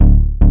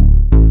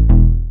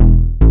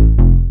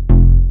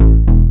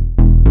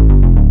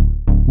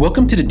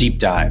Welcome to The Deep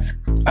Dive.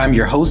 I'm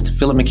your host,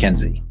 Philip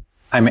McKenzie.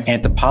 I'm an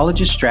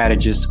anthropologist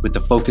strategist with a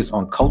focus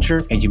on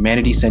culture and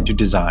humanity-centered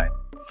design.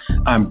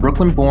 I'm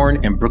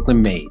Brooklyn-born and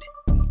Brooklyn-made.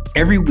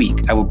 Every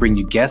week, I will bring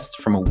you guests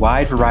from a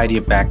wide variety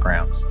of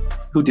backgrounds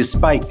who,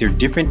 despite their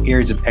different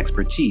areas of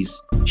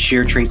expertise,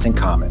 share traits in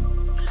common.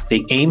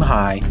 They aim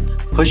high,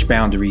 push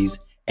boundaries,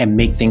 and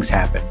make things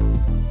happen.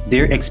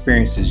 Their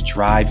experiences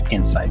drive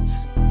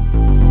insights.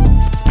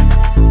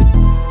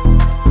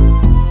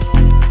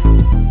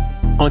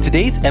 On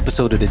today's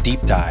episode of The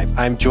Deep Dive,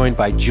 I'm joined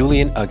by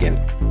Julian Aguon.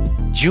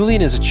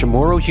 Julian is a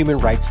Chamorro human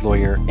rights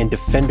lawyer and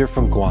defender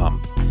from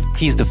Guam.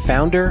 He's the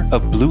founder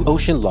of Blue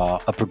Ocean Law,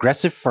 a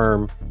progressive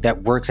firm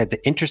that works at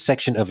the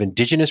intersection of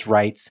indigenous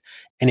rights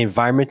and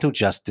environmental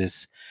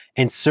justice,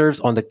 and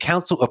serves on the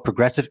Council of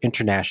Progressive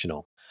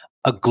International,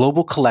 a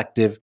global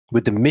collective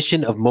with the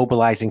mission of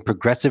mobilizing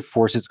progressive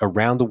forces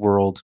around the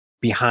world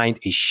behind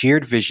a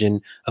shared vision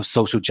of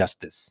social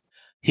justice.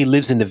 He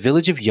lives in the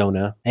village of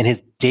Yona, and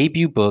his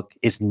debut book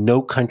is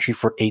No Country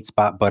for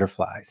Eight-Spot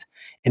Butterflies.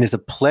 And it's a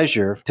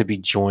pleasure to be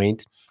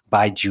joined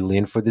by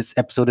Julian for this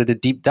episode of The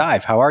Deep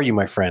Dive. How are you,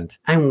 my friend?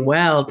 I'm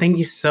well. Thank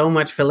you so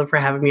much, Philip, for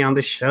having me on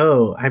the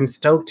show. I'm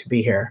stoked to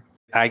be here.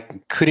 I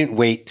couldn't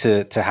wait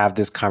to have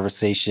this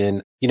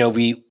conversation. You know,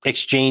 we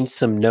exchanged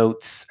some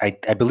notes. I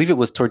believe it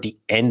was toward the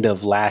end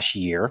of last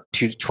year,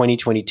 to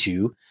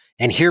 2022.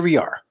 And here we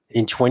are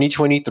in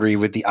 2023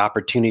 with the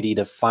opportunity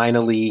to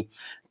finally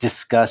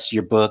discuss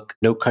your book,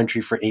 No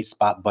Country for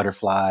Eight-Spot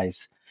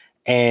Butterflies.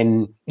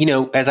 And, you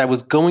know, as I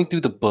was going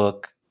through the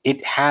book,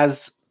 it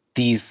has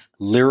these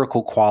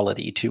lyrical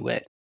quality to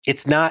it.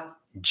 It's not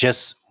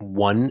just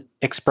one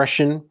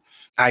expression.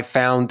 I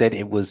found that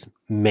it was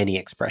many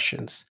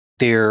expressions.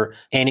 There are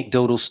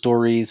anecdotal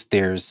stories,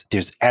 there's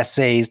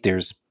essays,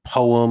 there's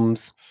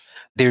poems,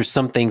 there's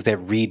some things that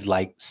read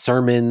like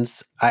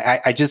sermons.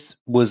 I just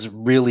was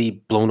really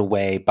blown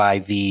away by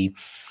the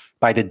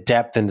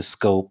depth and the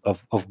scope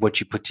of what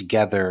you put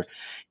together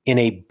in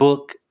a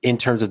book in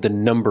terms of the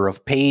number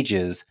of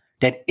pages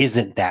that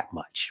isn't that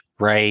much,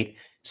 right?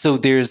 So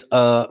there's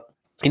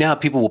you know how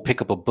people will pick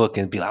up a book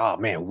and be like, oh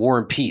man, War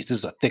and Peace, this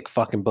is a thick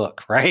fucking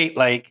book, right?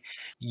 Like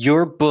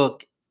your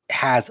book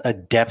has a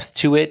depth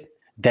to it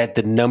that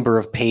the number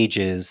of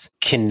pages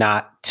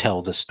cannot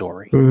tell the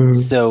story.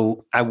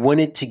 So I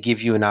wanted to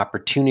give you an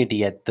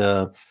opportunity at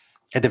the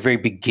very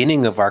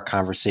beginning of our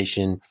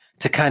conversation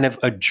to kind of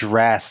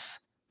address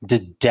the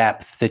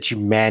depth that you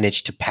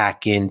managed to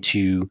pack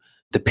into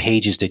the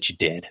pages that you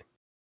did.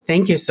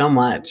 Thank you so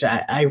much.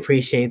 I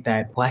appreciate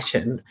that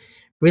question.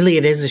 Really,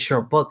 it is a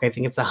short book. I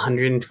think it's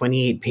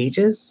 128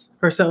 pages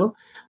or so.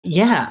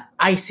 Yeah,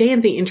 I say in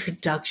the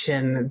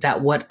introduction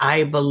that what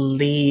I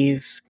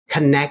believe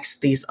connects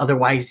these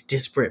otherwise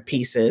disparate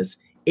pieces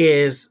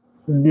is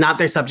not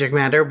their subject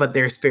matter, but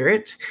their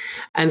spirit.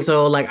 And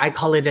so like I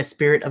call it a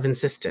spirit of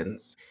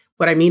insistence.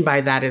 What I mean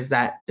by that is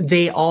that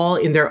they all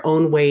in their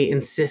own way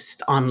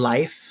insist on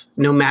life,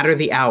 no matter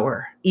the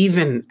hour,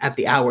 even at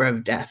the hour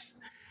of death.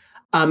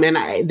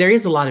 There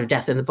is a lot of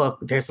death in the book.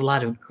 There's a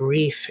lot of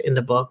grief in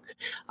the book.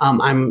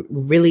 I'm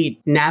really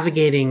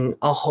navigating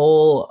a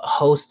whole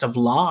host of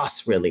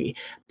loss, really.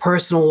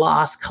 Personal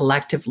loss,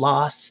 collective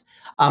loss.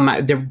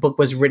 The book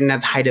was written at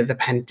the height of the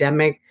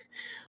pandemic.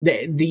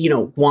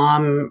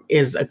 Guam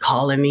is a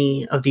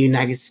colony of the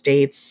United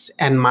States,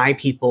 and my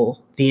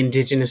people, the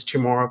indigenous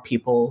Chamorro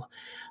people,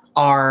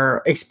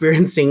 are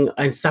experiencing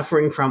and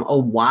suffering from a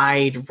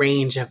wide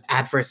range of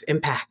adverse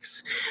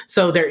impacts.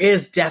 So there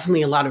is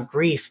definitely a lot of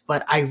grief,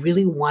 but I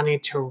really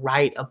wanted to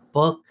write a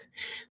book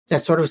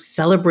that sort of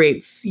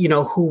celebrates,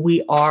 who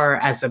we are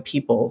as a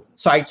people.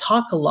 So I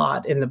talk a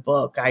lot in the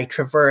book. I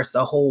traverse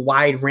a whole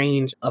wide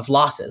range of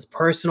losses: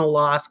 personal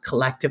loss,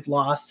 collective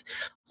loss,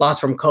 loss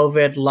from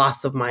COVID,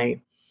 loss of my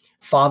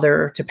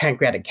father to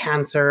pancreatic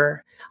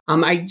cancer.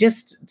 I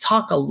just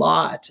talk a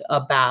lot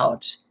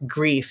about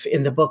grief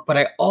in the book, but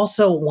I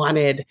also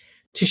wanted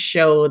to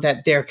show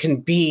that there can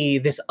be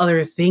this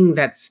other thing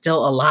that's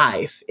still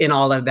alive in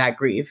all of that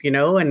grief,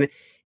 and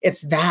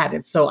it's that.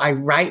 And so I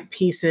write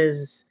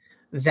pieces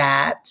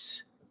that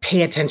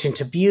pay attention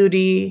to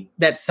beauty,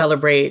 that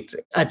celebrate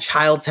a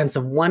child's sense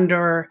of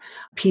wonder,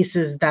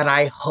 pieces that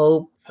I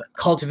hope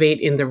cultivate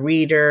in the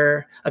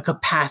reader a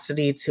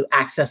capacity to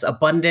access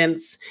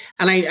abundance.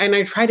 And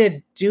I try to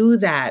do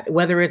that,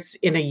 whether it's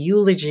in a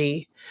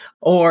eulogy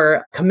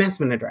or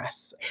commencement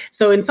address.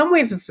 So in some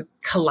ways it's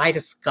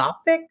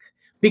kaleidoscopic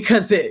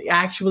because it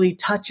actually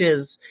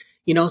touches,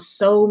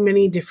 so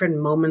many different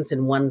moments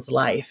in one's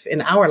life,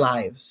 in our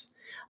lives.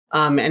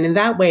 And in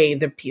that way,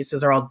 the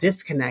pieces are all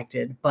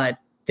disconnected, but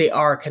they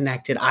are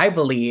connected, I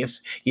believe,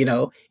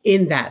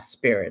 in that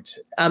spirit.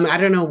 I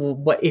don't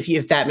know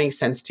if that makes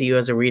sense to you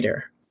as a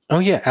reader. Oh,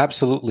 yeah,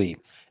 absolutely.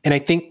 And I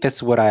think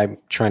that's what I'm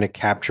trying to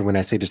capture when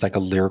I say there's like a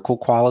lyrical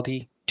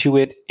quality to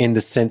it, in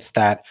the sense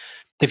that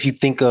if you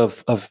think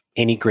of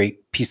any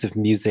great piece of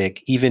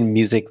music, even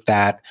music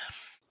that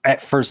at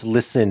first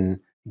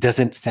listen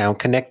doesn't sound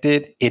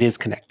connected, it is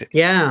connected.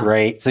 Yeah.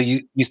 Right. So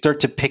you start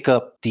to pick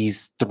up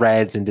these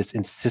threads and this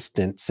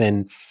insistence.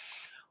 And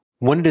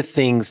one of the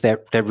things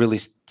that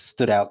really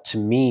stood out to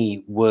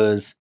me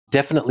was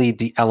definitely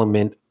the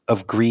element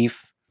of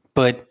grief,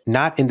 but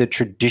not in the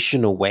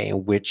traditional way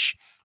in which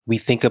we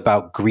think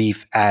about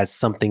grief as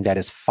something that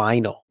is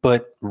final,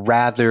 but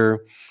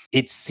rather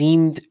it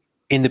seemed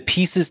in the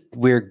pieces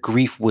where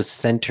grief was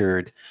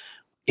centered,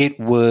 it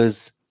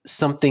was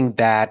something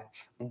that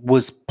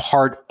was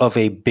part of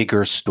a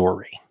bigger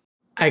story.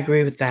 I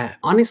agree with that.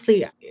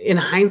 Honestly, in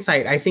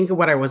hindsight, I think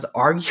what I was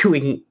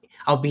arguing,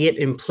 albeit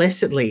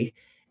implicitly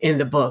in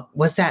the book,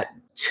 was that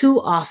too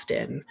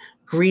often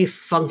grief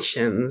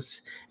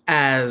functions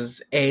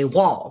as a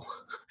wall,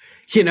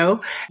 you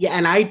know? Yeah,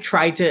 and I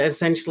tried to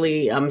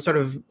essentially sort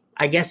of,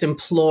 I guess,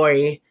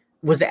 employ,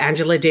 was it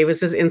Angela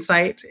Davis's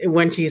insight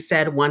when she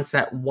said once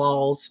that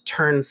walls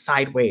turn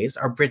sideways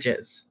are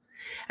bridges.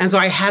 And so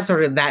I had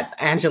sort of that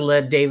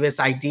Angela Davis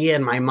idea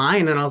in my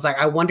mind. And I was like,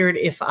 I wondered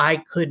if I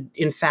could,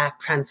 in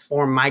fact,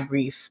 transform my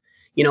grief,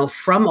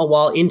 from a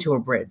wall into a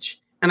bridge.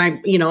 And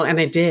and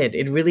I did.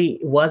 It really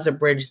was a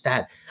bridge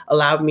that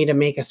allowed me to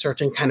make a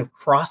certain kind of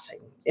crossing.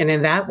 And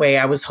in that way,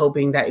 I was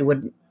hoping that it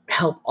would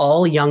help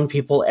all young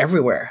people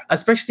everywhere,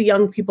 especially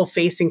young people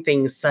facing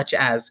things such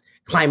as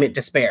climate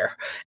despair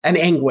and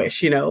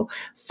anguish,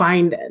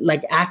 find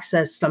like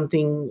access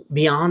something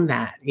beyond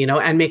that,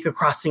 and make a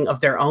crossing of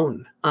their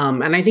own.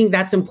 And I think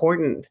that's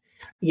important,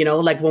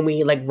 like when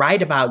we like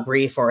write about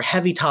grief or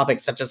heavy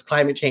topics such as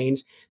climate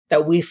change,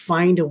 that we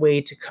find a way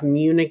to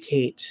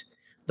communicate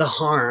the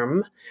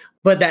harm,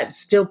 but that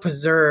still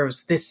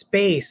preserves this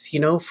space,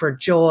 for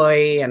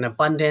joy and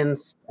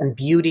abundance and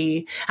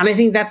beauty. And I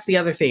think that's the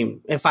other theme.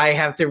 If I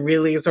have to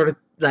really sort of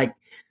like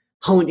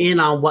hone in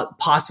on what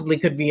possibly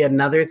could be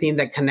another theme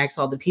that connects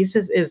all the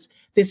pieces, is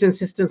this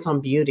insistence on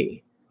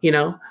beauty,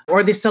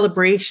 or the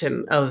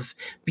celebration of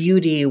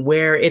beauty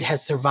where it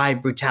has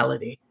survived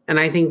brutality. And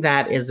I think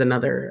that is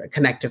another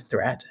connective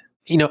thread.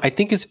 I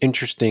think it's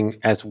interesting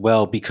as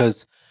well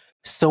because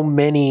so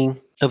many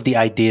of the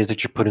ideas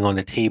that you're putting on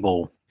the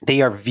table,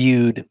 they are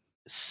viewed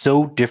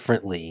so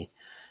differently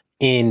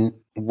in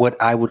what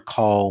I would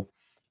call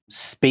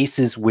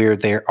spaces where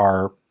there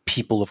are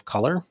people of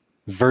color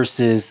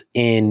versus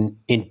in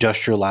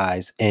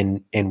industrialized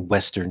and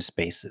Western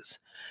spaces.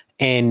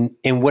 And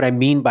what I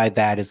mean by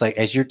that is, like,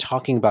 as you're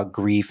talking about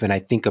grief, and I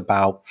think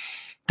about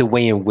the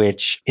way in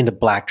which in the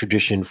Black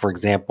tradition, for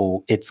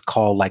example, it's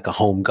called like a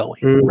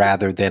homegoing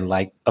rather than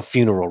like a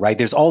funeral, right?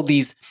 There's all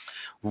these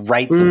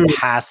rites of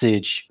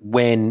passage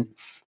when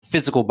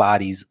physical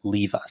bodies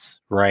leave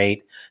us,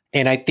 right?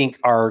 And I think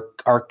our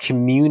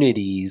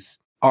communities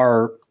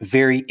are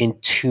very in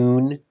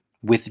tune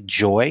with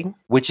joy,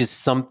 which is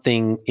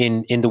something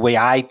in the way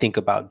I think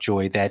about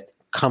joy that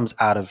comes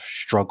out of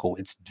struggle.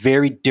 It's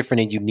very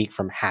different and unique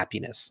from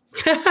happiness.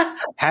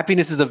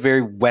 Happiness is a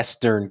very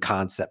Western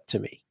concept to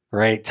me,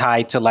 right?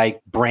 Tied to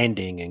like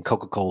branding and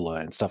Coca-Cola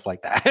and stuff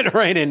like that,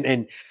 right?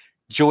 And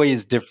joy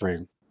is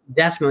different.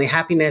 Definitely.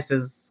 Happiness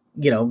has,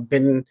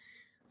 been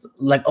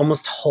like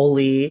almost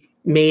wholly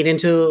made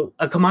into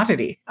a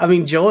commodity. I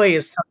mean, joy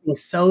is something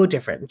so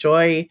different.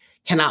 Joy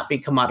cannot be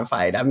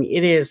commodified. I mean,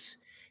 it is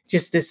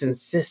just this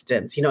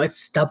insistence, it's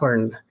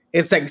stubborn.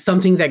 It's like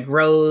something that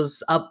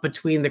grows up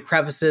between the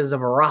crevices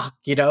of a rock,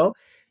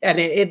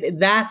 and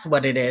that's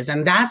what it is.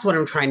 And that's what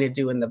I'm trying to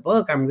do in the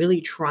book. I'm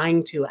really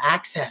trying to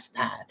access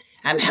that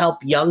and help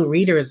young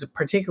readers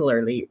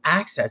particularly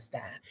access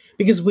that,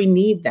 because we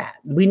need that.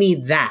 We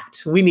need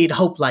that. We need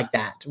hope like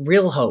that,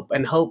 real hope,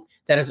 and hope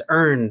that is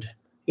earned,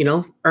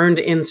 earned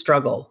in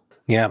struggle.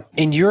 Yeah.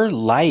 And your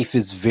life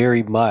is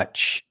very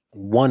much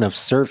one of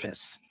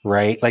service,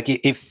 right? Like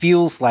it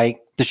feels like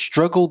the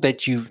struggle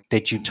that you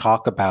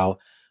talk about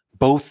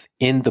both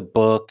in the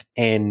book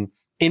and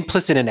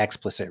implicit and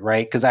explicit,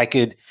 right? Because I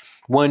could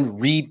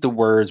read the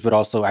words, but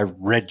also I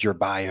read your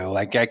bio.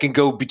 Like I can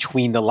go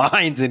between the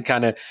lines and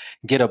kind of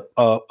get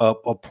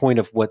a point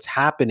of what's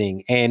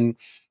happening. And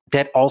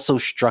that also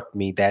struck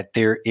me that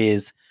there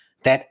is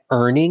that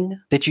earning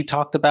that you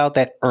talked about,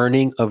 that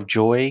earning of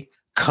joy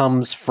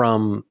comes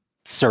from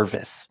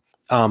service,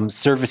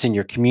 service in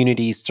your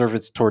community,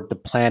 service toward the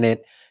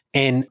planet.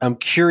 And I'm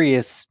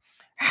curious,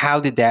 how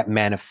did that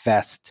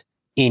manifest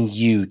in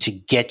you to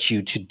get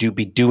you to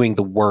be doing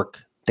the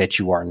work that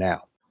you are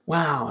now?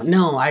 Wow.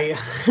 No, I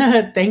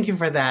thank you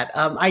for that.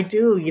 I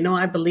do,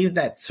 I believe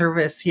that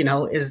service,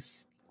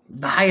 is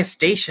the highest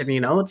station,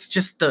 it's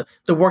just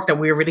the work that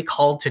we're really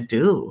called to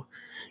do,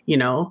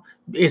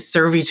 is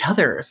serve each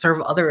other,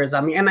 serve others.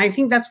 I mean, and I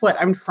think that's what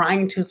I'm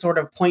trying to sort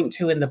of point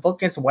to in the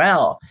book as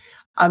well.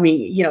 I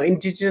mean,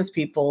 Indigenous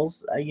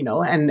peoples,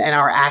 and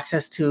our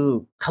access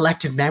to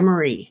collective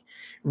memory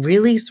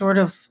really sort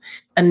of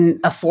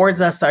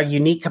affords us a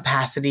unique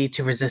capacity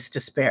to resist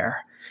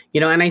despair.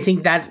 And I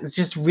think that is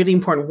just really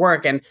important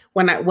work. And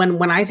when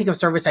I think of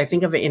service, I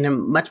think of it in a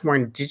much more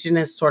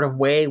Indigenous sort of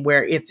way,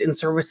 where it's in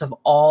service of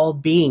all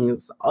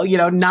beings,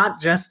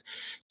 not just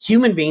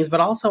human beings,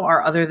 but also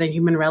our other than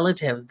human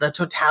relatives, the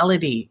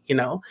totality,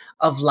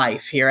 of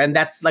life here. And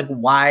that's like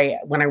why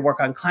when I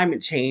work on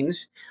climate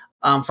change,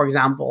 For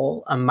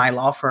example, my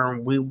law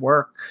firm, we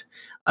work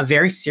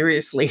very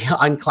seriously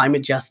on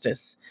climate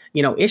justice,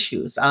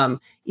 issues.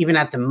 Even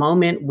at the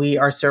moment, we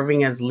are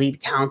serving as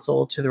lead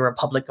counsel to the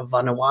Republic of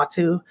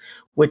Vanuatu,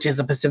 which is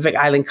a Pacific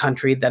Island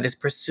country that is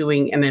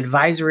pursuing an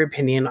advisory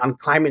opinion on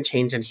climate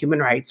change and human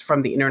rights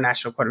from the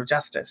International Court of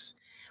Justice.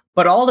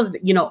 But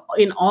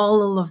in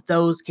all of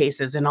those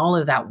cases, in all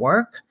of that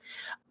work,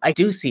 I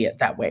do see it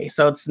that way.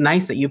 So it's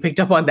nice that you picked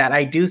up on that.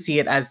 I do see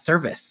it as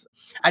service.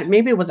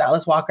 Maybe it was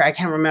Alice Walker. I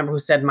can't remember who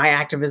said, my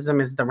activism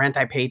is the rent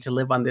I pay to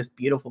live on this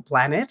beautiful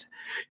planet.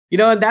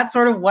 And that's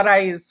sort of what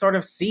I sort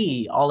of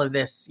see all of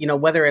this,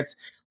 whether it's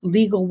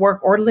legal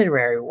work or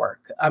literary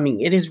work. I mean,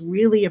 it is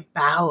really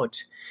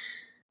about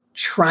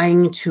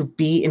trying to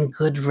be in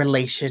good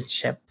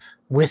relationship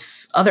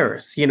with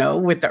others,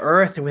 with the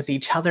earth, with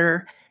each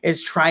other,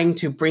 is trying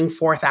to bring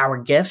forth our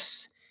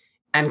gifts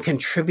and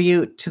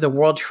contribute to the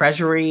world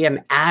treasury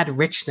and add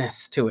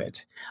richness to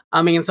it.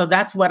 I mean, so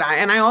that's what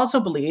I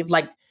also believe,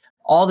 like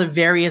all the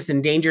various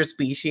endangered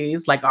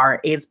species, like our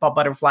eight spot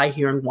butterfly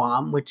here in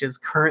Guam, which is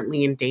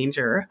currently in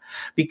danger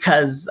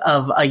because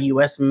of a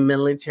US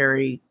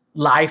military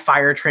live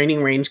fire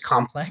training range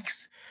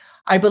complex.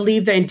 I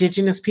believe that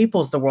indigenous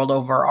peoples the world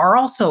over are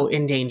also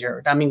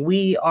endangered. I mean,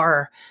 we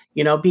are,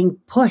 being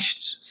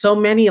pushed. So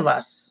many of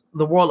us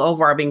the world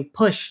over are being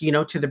pushed,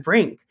 to the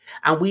brink.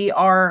 And we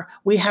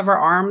have our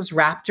arms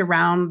wrapped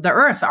around the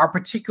earth, our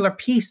particular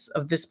piece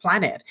of this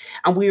planet.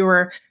 And we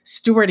were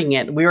stewarding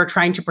it. We were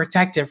trying to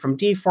protect it from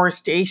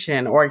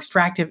deforestation or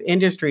extractive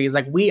industries.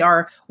 Like we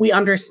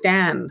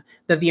understand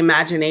that the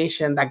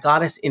imagination that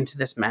got us into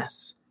this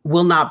mess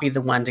will not be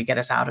the one to get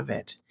us out of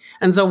it.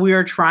 And so we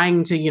are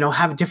trying to,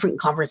 have different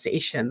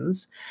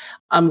conversations.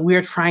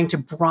 We're trying to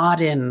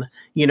broaden,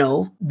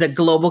 the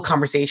global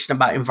conversation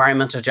about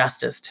environmental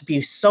justice to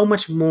be so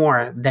much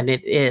more than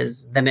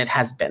it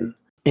has been.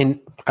 And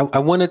I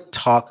want to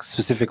talk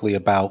specifically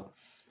about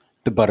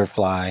the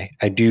butterfly.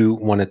 I do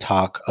want to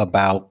talk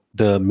about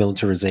the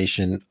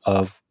militarization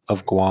of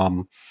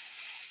Guam,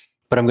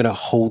 but I'm going to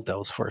hold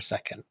those for a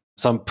second.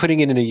 So I'm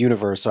putting it in a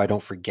universe so I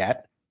don't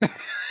forget.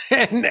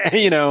 And,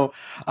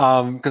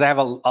 because I have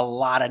a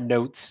lot of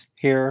notes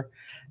here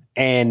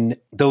and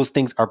those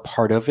things are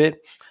part of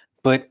it.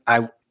 But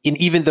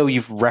even though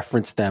you've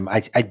referenced them, I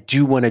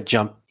do want to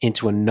jump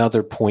into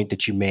another point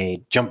that you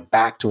made, jump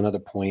back to another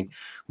point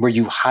where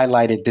you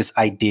highlighted this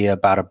idea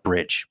about a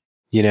bridge,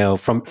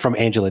 from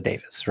Angela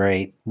Davis,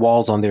 right?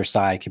 Walls on their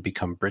side can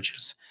become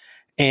bridges.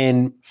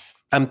 And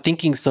I'm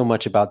thinking so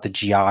much about the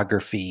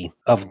geography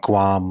of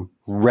Guam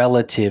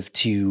relative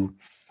to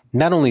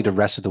not only the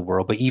rest of the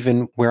world, but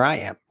even where I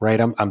am, right?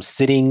 I'm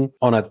sitting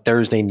on a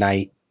Thursday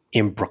night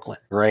in Brooklyn,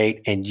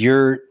 right? And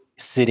you're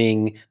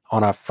sitting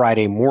on a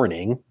Friday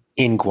morning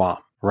in Guam,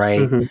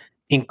 right? Mm-hmm.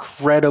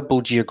 Incredible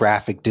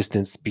geographic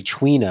distance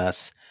between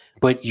us,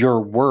 but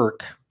your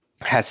work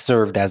has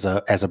served as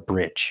a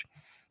bridge,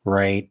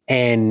 right?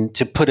 And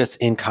to put us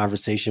in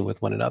conversation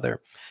with one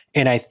another.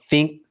 And I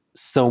think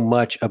so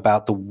much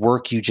about the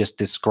work you just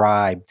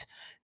described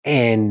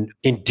and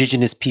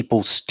indigenous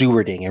people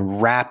stewarding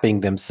and wrapping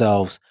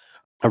themselves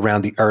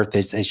around the earth,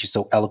 as you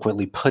so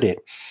eloquently put it.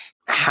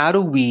 How do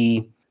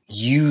we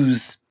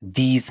use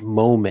these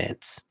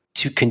moments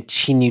to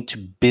continue to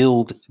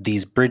build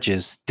these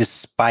bridges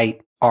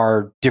despite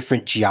our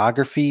different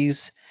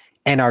geographies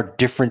and our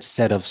different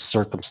set of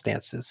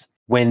circumstances?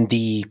 When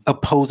the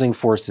opposing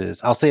forces,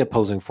 I'll say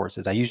opposing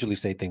forces, I usually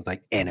say things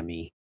like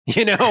enemy,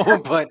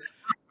 but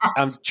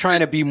I'm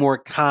trying to be more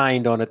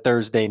kind on a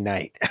Thursday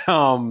night.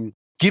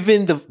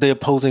 Given the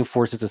opposing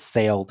forces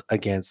assailed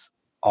against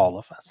all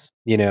of us,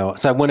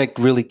 so I want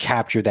to really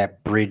capture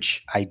that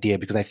bridge idea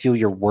because I feel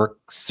your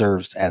work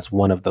serves as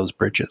one of those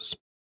bridges.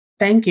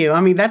 Thank you.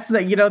 I mean,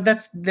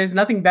 there's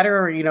nothing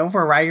better,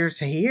 for a writer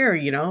to hear,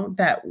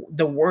 that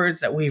the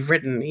words that we've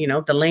written,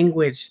 the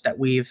language that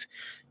we've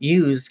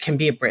used can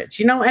be a bridge,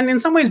 and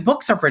in some ways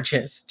books are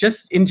bridges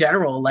just in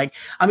general. Like,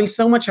 I mean,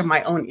 so much of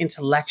my own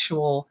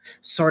intellectual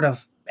sort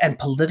of and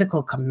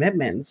political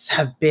commitments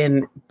have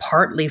been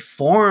partly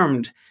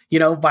formed,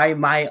 by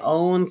my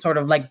own sort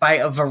of like by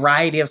a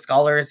variety of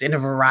scholars in a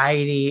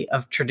variety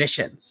of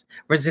traditions,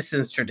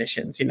 resistance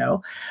traditions,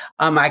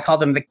 I call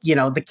them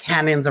the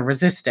canons of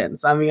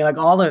resistance. I mean, like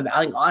all of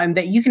that, and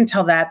that you can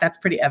tell that's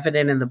pretty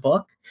evident in the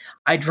book.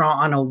 I draw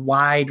on a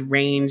wide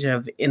range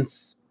of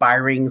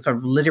inspiring sort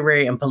of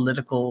literary and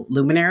political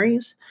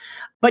luminaries.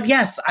 But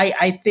yes,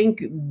 I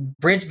think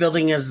bridge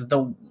building is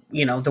the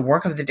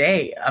work of the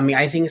day. I mean,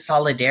 I think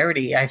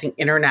solidarity, I think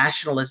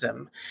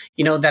internationalism,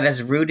 that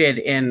is rooted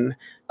in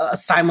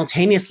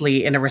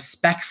simultaneously in a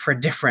respect for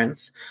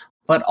difference,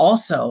 but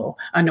also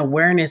an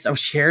awareness of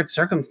shared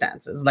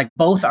circumstances. Like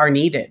both are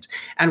needed.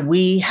 And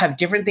we have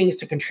different things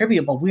to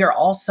contribute, but we are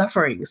all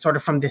suffering sort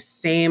of from the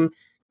same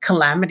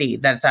calamity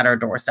that's at our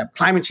doorstep.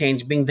 Climate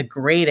change being the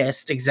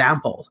greatest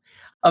example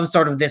of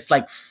sort of this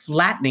like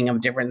flattening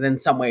of difference in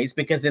some ways,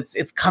 because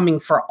it's coming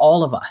for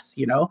all of us,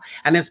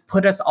 and it's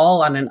put us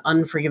all on an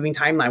unforgiving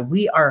timeline.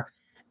 We are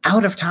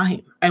out of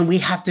time and we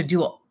have to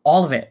do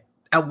all of it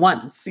at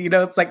once.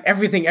 It's like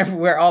everything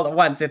everywhere all at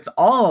once. It's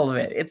all of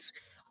it. It's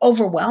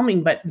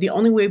overwhelming, but the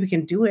only way we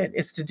can do it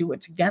is to do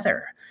it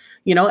together.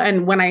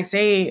 And when I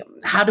say,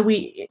 how do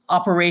we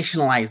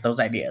operationalize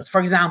those ideas?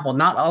 For example,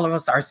 not all of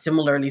us are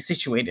similarly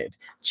situated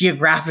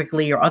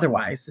geographically or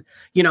otherwise,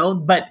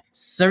 but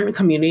certain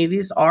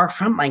communities are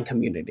frontline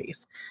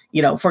communities.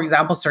 For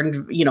example,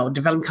 certain,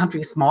 developing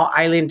countries, small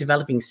island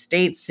developing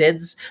states,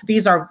 SIDS,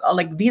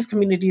 these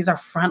communities are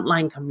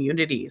frontline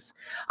communities.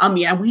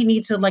 Yeah, we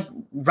need to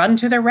run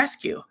to their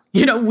rescue.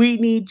 We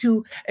need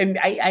to, and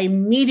I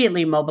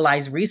immediately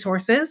mobilize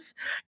resources,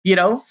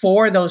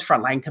 for those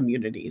frontline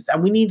communities.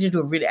 And we need to do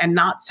it really, and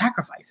not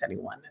sacrifice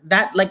anyone.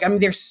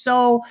 There's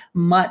so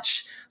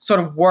much sort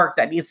of work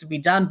that needs to be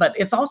done, but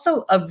it's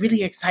also a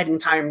really exciting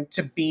time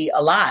to be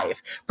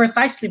alive,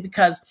 precisely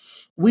because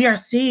we are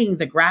seeing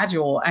the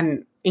gradual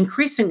and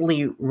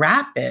increasingly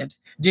rapid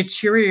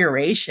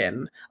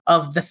deterioration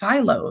of the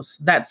silos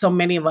that so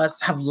many of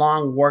us have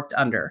long worked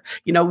under.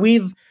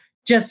 We've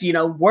just,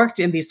 worked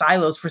in these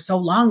silos for so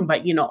long,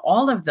 but,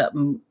 all of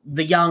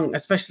the young,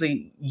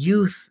 especially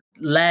youth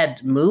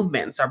led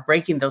movements are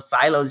breaking those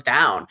silos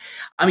down.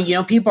 I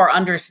mean, people are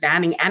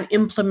understanding and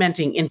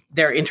implementing in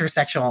their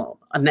intersectional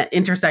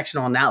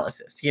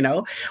analysis.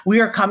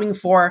 We are coming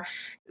for,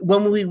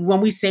 when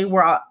we say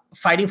we're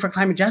fighting for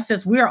climate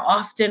justice, we are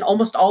often,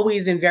 almost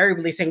always,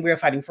 invariably saying we are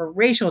fighting for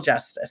racial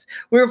justice.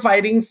 We're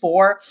fighting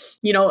for,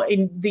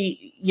 in the,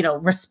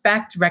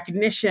 respect,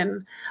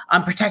 recognition,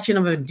 protection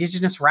of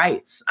indigenous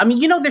rights. I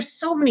mean, there's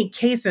so many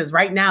cases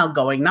right now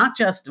going, not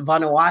just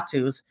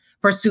Vanuatu's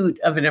pursuit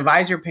of an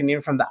advisory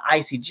opinion from the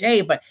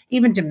ICJ, but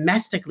even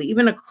domestically,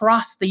 even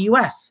across the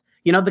US,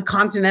 the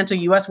continental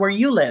US where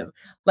you live.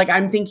 Like,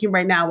 I'm thinking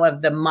right now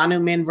of the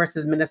Monument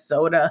versus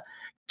Minnesota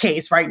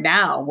case right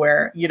now,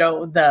 where,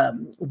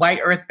 the White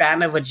Earth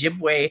Band of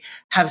Ojibwe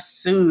have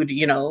sued,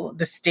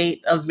 the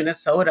state of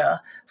Minnesota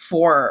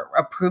for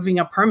approving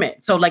a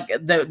permit. So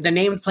the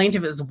named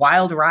plaintiff is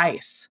Wild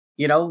Rice,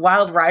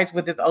 Wild Rice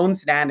with its own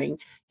standing,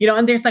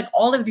 and there's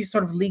all of these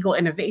sort of legal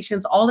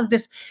innovations, all of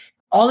this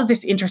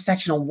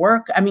intersectional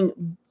work. I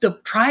mean, the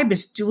tribe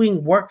is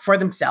doing work for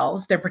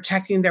themselves. They're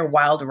protecting their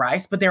wild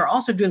rice, but they're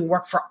also doing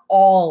work for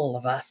all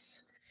of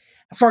us.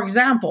 For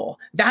example,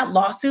 that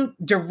lawsuit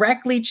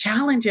directly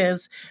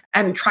challenges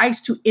and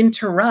tries to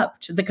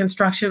interrupt the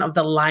construction of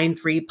the Line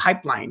 3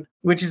 pipeline,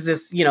 which is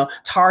this,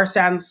 tar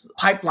sands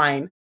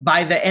pipeline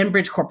by the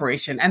Enbridge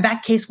Corporation. And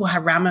that case will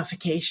have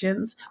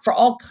ramifications for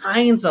all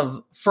kinds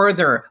of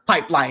further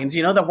pipelines,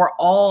 that we're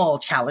all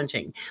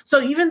challenging. So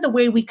even the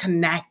way we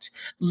connect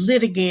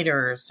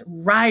litigators,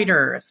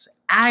 writers,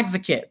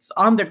 advocates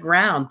on the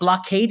ground,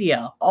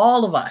 Blockadia,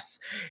 all of us,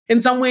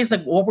 in some ways,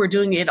 what we're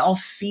doing, it all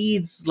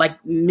feeds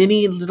like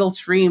mini little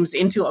streams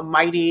into a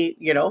mighty,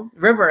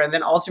 river, and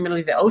then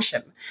ultimately the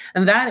ocean.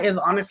 And that is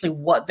honestly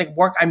what the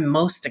work I'm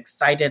most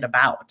excited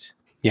about.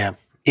 Yeah,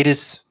 it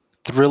is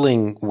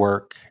thrilling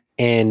work.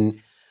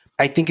 And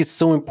I think it's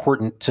so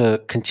important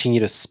to continue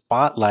to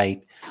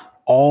spotlight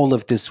all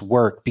of this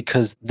work,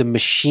 because the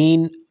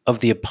machine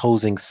of the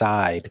opposing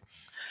side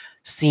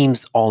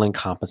seems all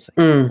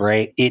encompassing,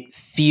 right? It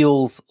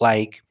feels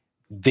like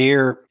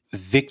their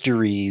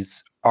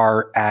victories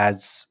are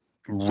as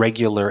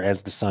regular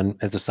as the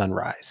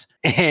sunrise.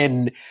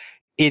 And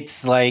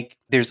it's like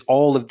there's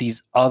all of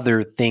these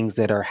other things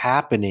that are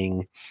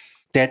happening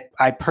that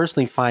I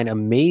personally find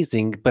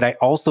amazing, but I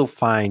also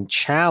find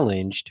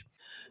challenged,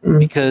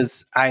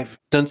 because I've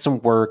done some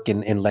work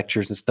and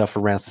lectures and stuff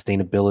around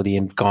sustainability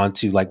and gone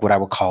to what I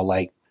would call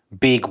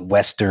big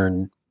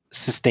Western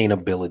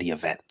sustainability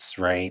events,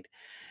 right?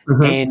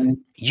 And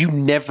you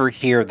never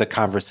hear the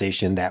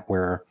conversation that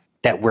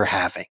we're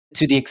having,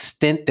 to the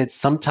extent that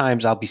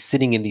sometimes I'll be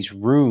sitting in these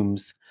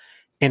rooms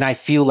and I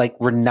feel like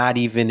we're not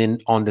even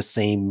on the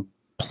same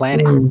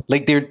planet.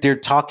 Like they're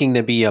talking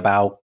to me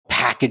about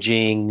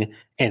packaging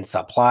and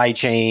supply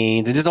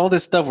chains and just all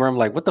this stuff where I'm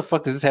like, what the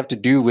fuck does this have to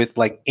do with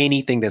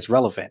anything that's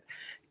relevant?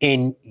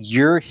 And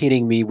you're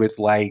hitting me with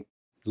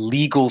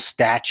legal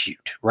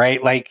statute,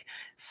 right?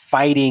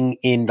 Fighting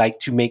in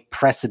to make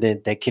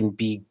precedent that can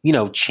be,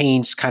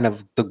 changed kind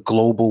of the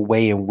global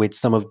way in which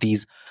some of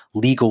these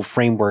legal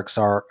frameworks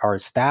are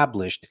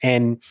established.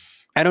 And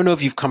I don't know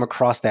if you've come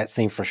across that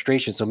same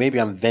frustration. So maybe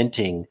I'm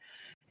venting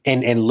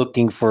and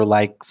looking for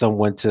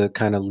someone to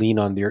kind of lean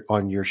on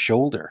your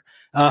shoulder.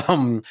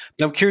 I'm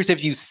curious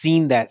if you've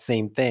seen that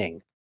same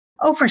thing.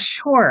 Oh, for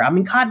sure. I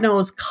mean, God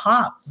knows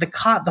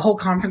the whole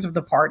Conference of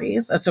the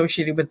Parties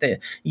associated with the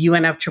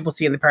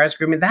UNFCCC and the Paris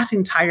Agreement, that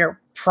entire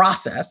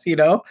process,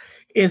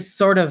 is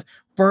sort of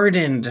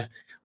burdened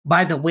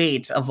by the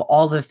weight of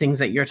all the things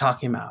that you're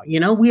talking about.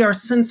 We are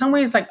in some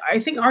ways, I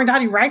think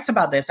Arundhati writes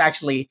about this,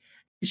 actually.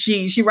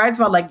 She writes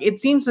about,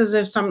 it seems as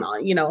if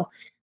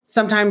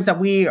sometimes that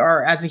we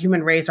are, as a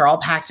human race, are all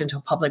packed into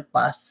a public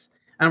bus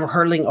and we're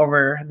hurtling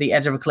over the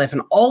edge of a cliff,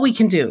 and all we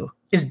can do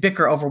is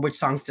bicker over which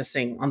songs to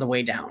sing on the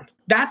way down.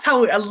 That's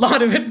how a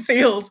lot of it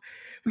feels.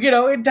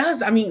 It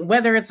does. I mean,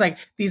 whether it's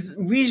these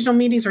regional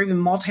meetings or even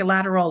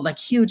multilateral,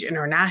 huge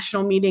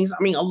international meetings,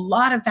 I mean, a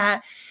lot of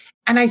that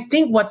And I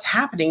think what's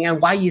happening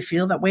and why you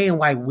feel that way and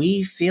why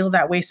we feel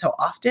that way so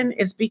often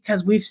is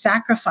because we've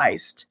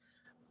sacrificed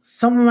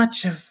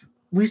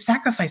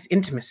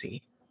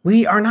intimacy.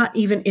 We are not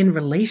even in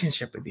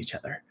relationship with each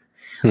other.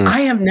 Hmm.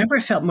 I have never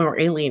felt more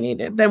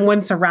alienated than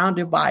when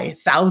surrounded by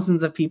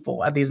thousands of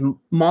people at these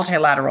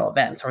multilateral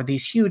events or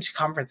these huge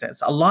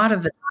conferences. A lot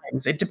of the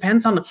times, it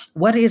depends on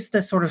what is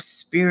the sort of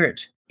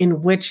spirit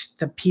in which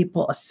the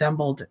people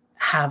assembled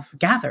have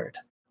gathered.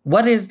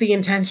 What is the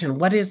intention?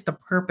 What is the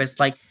purpose?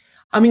 Like,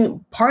 I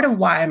mean, part of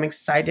why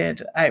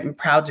I'm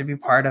proud to be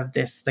part of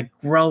the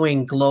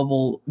growing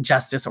global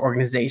justice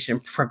organization,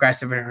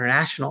 Progressive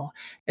International,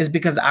 is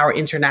because our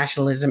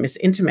internationalism is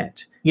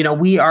intimate. You know,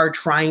 we are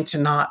trying to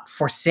not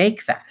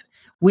forsake that.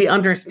 We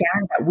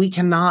understand that we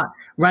cannot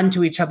run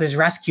to each other's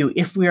rescue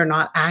if we are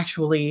not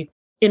actually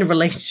in a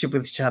relationship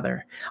with each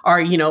other.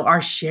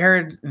 Our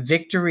shared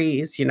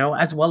victories,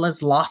 as well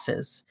as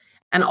losses.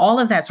 And all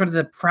of that sort of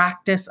the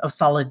practice of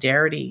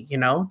solidarity,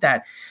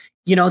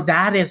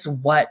 that is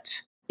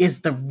what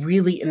is the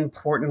really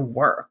important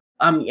work.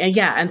 And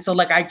yeah, and so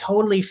like I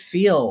totally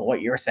feel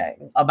what you're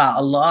saying about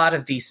a lot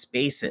of these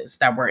spaces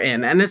that we're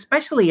in, and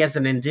especially as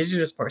an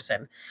Indigenous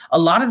person, a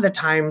lot of the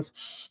times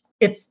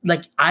it's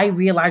like I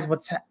realize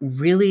what's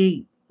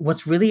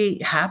really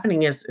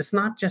happening is it's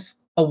not just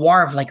a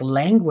war of like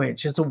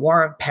language; it's a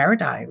war of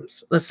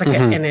paradigms. It's like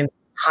Mm-hmm. an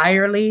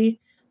entirely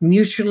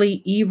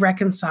mutually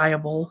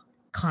irreconcilable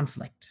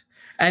conflict,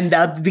 and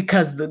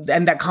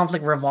that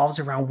conflict revolves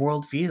around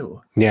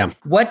worldview. Yeah.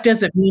 What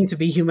does it mean to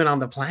be human on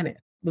the planet?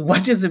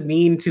 What does it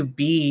mean to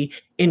be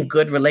in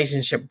good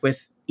relationship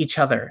with each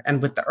other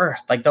and with the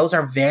earth? Like those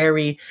are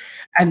they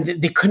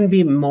couldn't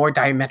be more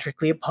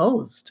diametrically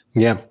opposed.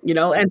 Yeah.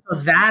 And so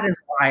that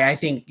is why I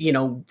think,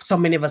 so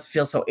many of us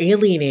feel so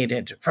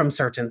alienated from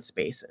certain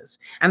spaces.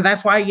 And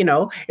that's why,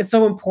 it's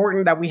so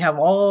important that we have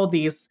all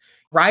these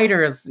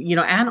writers,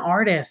 and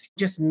artists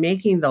just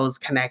making those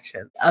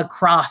connections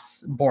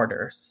across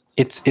borders.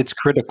 It's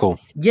critical.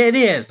 Yeah, it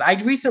is. I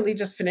recently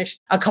just finished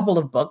a couple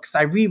of books.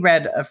 I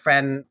reread a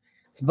friend's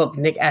book,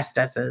 Nick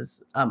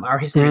Estes's Our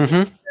Histories of Mm-hmm.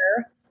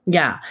 Nature.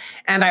 Yeah.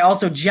 And I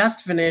also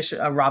just finished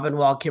Robin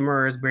Wall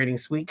Kimmerer's Braiding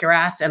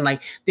Sweetgrass. And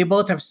like they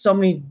both have so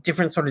many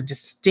different sort of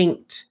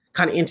distinct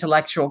kind of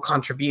intellectual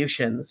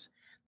contributions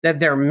that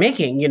they're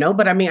making,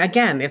 But I mean,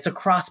 again, it's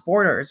across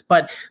borders,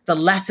 but the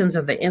lessons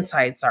and the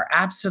insights are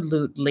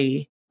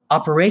absolutely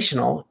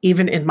operational,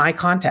 even in my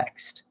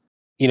context.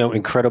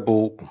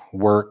 Incredible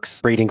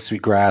works. Braiding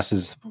Sweetgrass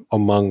is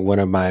among one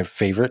of my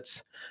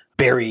favorites.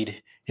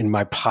 Buried in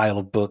my pile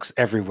of books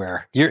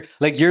everywhere. You're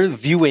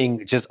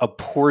viewing just a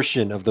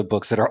portion of the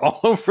books that are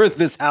all over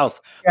this house.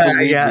 Yeah,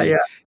 Believe yeah, me. yeah.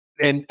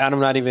 And I'm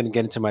not even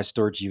getting to my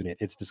storage unit.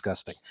 It's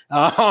disgusting.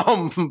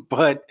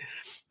 But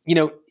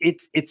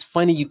it's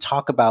funny you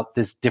talk about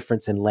this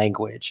difference in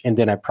language, and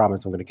then I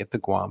promise I'm going to get to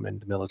Guam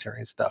and the military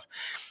and stuff,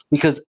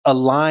 because a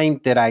line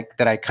that I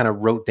kind of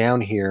wrote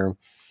down here,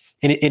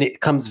 and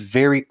it comes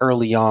very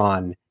early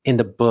on in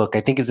the book.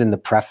 I think it's in the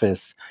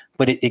preface,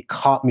 but it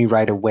caught me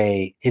right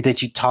away. Is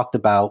that you talked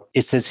about?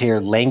 It says here,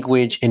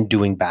 language and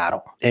doing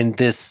battle, and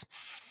this,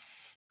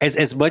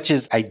 as much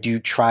as I do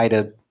try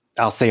to,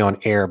 I'll say on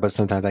air, but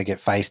sometimes I get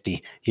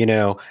feisty.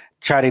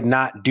 Try to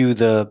not do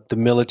the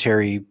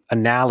military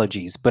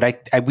analogies,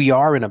 but we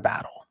are in a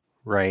battle,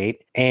 right?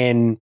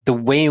 And the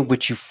way in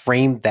which you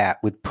framed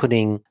that with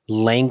putting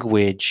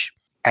language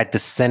at the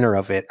center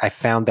of it, I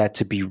found that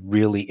to be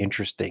really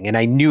interesting. And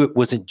I knew it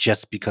wasn't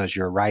just because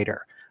you're a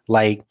writer.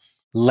 Like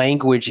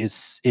language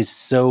is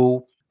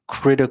so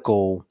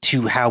critical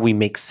to how we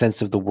make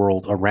sense of the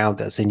world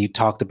around us. And you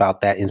talked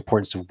about that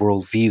importance of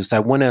worldview. So I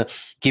want to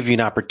give you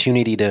an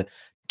opportunity to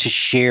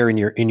share in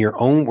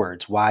your own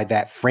words why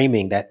that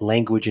framing, that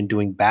language and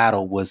doing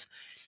battle was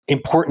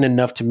important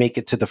enough to make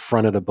it to the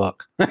front of the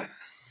book.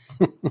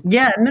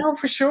 Yeah, no,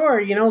 for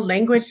sure.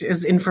 Language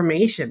is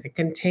information. It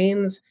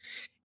contains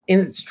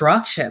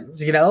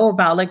instructions,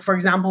 about like, for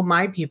example,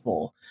 my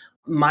people.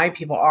 My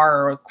people,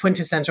 are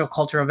quintessential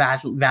cultural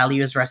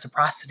value is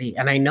reciprocity.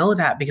 And I know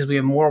that because we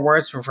have more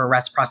words for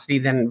reciprocity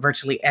than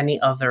virtually any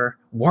other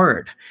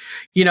word,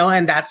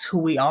 and that's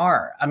who we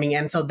are. I mean,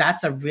 and so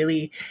that's a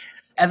really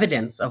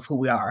evidence of who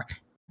we are.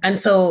 And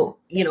so,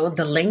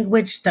 the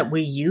language that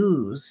we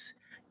use,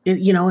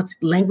 it's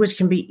language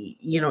can be,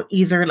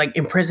 either like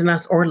imprison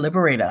us or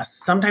liberate us.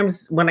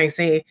 Sometimes when I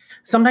say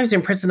sometimes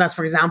imprison us,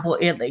 for example,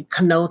 it like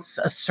connotes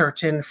a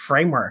certain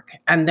framework.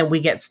 And then we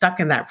get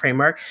stuck in that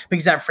framework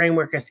because that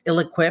framework is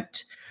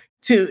ill-equipped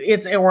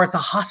or it's a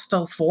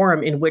hostile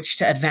forum in which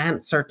to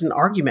advance certain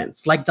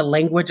arguments, like the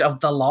language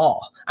of the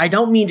law. I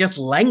don't mean just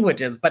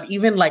languages, but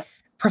even like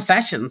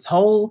professions,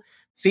 whole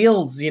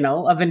fields,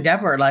 of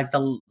endeavor. Like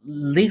the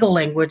legal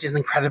language is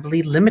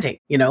incredibly limiting,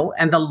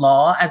 and the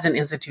law as an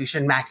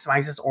institution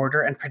maximizes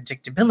order and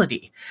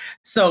predictability.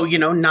 So,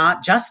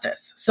 not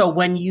justice. So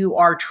when you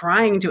are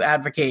trying to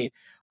advocate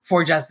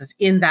for justice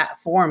in that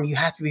form, you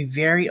have to be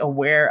very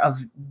aware of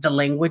the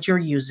language you're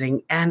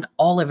using and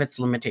all of its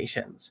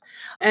limitations.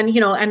 And,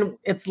 and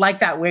it's like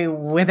that way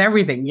with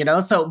everything,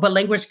 so, but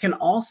language can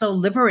also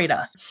liberate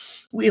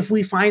us. If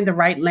we find the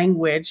right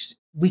language,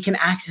 we can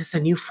access a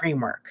new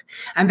framework.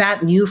 And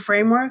that new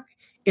framework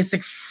is the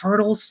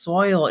fertile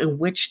soil in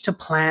which to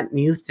plant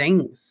new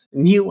things,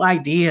 new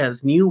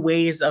ideas, new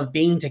ways of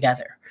being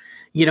together,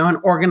 and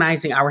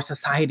organizing our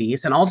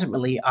societies and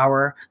ultimately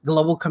our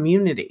global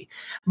community.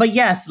 But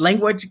yes,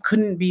 language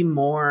couldn't be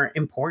more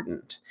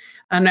important.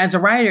 And as a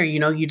writer,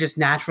 you just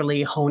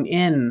naturally hone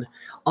in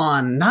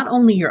on not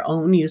only your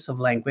own use of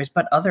language,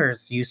 but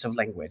others' use of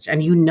language.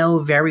 And you know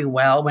very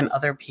well when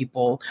other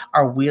people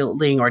are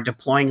wielding or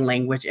deploying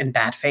language in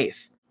bad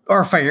faith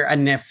or for a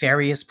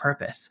nefarious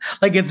purpose.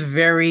 Like, it's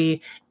very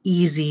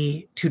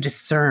easy to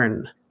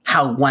discern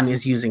how one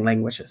is using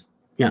languages.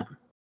 Yeah.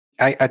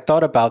 I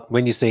thought about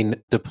when you say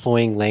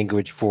deploying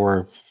language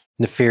for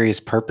nefarious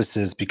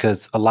purposes,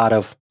 because a lot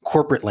of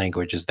corporate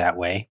language is that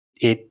way.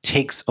 It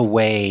takes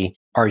away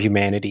our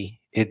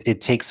humanity. It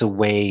takes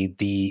away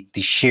the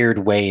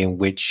shared way in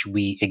which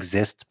we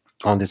exist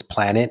on this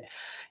planet.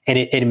 And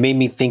it made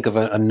me think of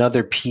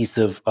another piece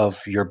of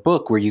your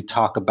book where you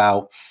talk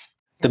about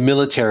the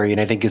military,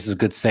 and I think this is a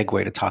good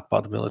segue to talk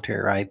about the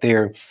military, right?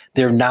 They're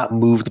not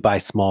moved by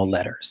small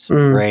letters,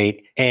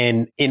 right?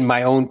 And in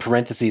my own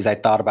parentheses, I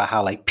thought about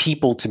how like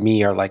people to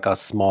me are like a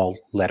small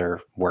letter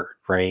word,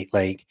 right?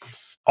 Like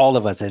all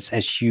of us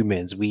as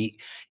humans, we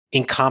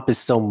encompass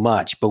so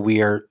much, but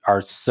we are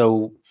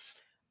so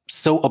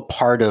a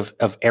part of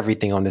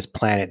everything on this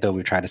planet, though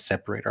we try to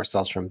separate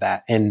ourselves from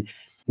that. And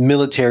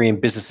military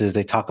and businesses,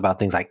 they talk about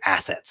things like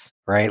assets,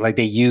 right? Like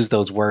they use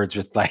those words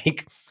with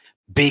like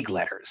big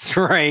letters,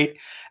 right?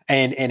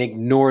 And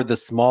ignore the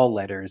small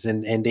letters,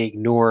 and they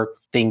ignore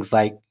things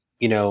like,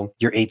 your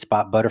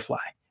 8-spot butterfly,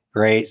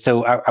 right?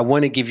 So I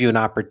want to give you an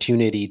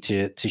opportunity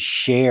to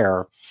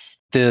share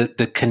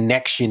the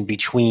connection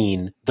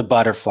between the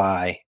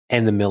butterfly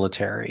and the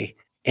military.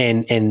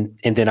 And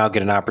then I'll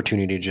get an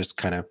opportunity to just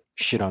kind of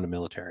shit on the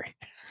military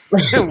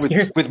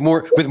with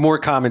more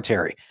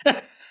commentary.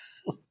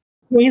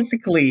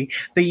 Basically,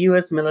 the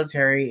US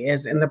military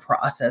is in the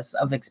process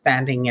of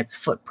expanding its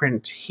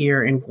footprint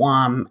here in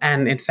Guam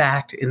and, in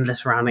fact, in the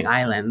surrounding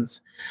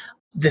islands.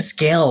 The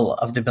scale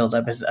of the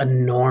buildup is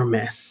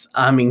enormous.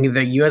 I mean,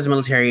 the US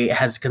military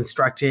has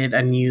constructed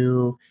a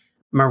new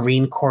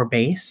Marine Corps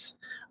base.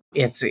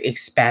 It's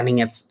expanding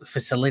its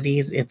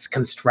facilities. It's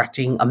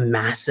constructing a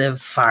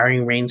massive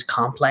firing range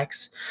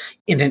complex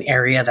in an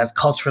area that's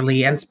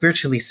culturally and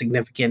spiritually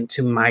significant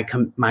to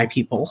my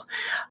people.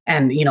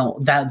 And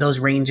that those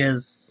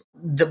ranges,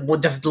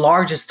 the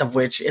largest of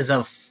which is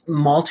a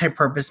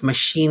multi-purpose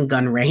machine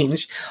gun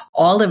range.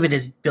 All of it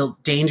is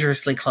built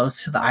dangerously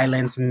close to the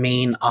island's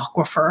main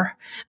aquifer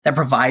that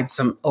provides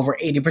some over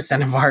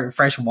 80% of our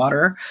fresh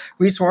water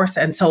resource.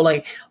 And so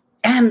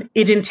and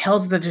it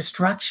entails the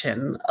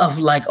destruction of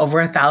over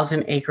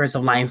 1,000 acres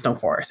of limestone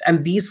forest.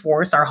 And these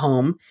forests are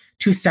home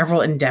to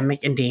several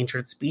endemic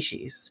endangered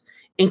species,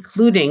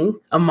 including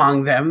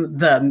among them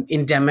the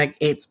endemic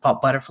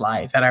 8-spot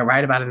butterfly that I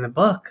write about in the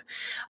book.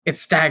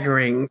 It's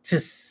staggering to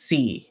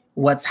see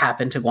what's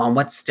happened to Guam,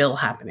 what's still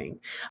happening.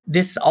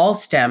 This all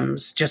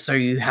stems, just so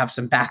you have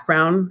some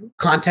background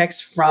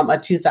context, from a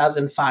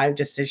 2005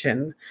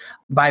 decision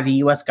by the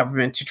US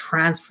government to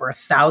transfer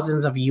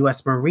thousands of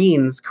US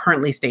Marines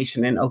currently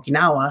stationed in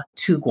Okinawa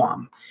to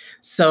Guam.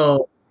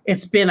 So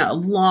it's been a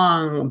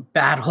long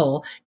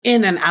battle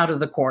in and out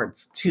of the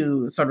courts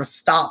to sort of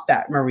stop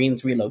that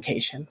Marines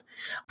relocation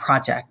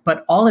project.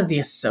 But all of the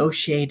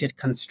associated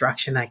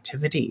construction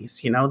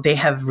activities, they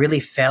have really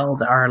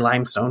failed our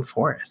limestone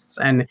forests.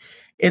 And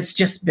it's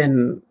just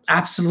been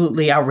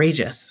absolutely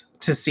outrageous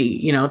to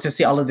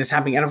see all of this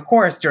happening. And of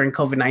course, during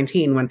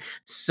COVID-19, when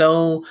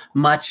so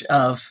much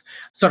of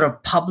sort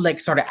of public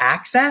sort of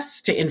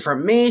access to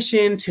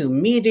information, to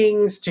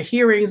meetings, to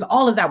hearings,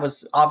 all of that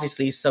was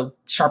obviously so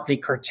sharply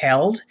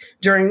curtailed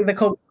during the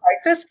COVID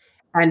crisis.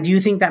 And do you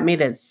think that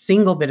made a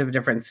single bit of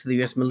difference to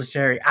the US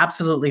military?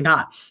 Absolutely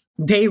not.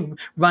 They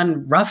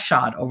run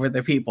roughshod over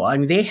the people. I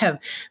mean, they have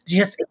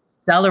just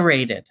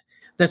accelerated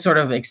these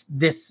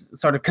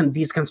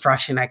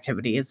construction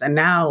activities. And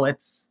now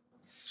it's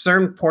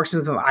certain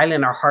portions of the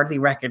island are hardly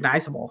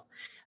recognizable.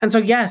 And so,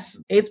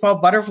 yes,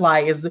 8-spot butterfly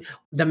is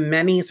the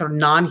many sort of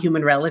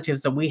non-human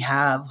relatives that we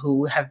have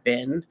who have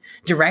been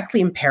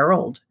directly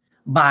imperiled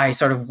by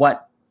sort of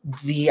what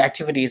the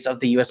activities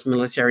of the US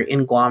military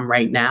in Guam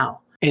right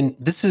now. And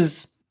this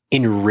is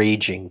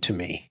enraging to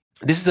me.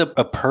 This is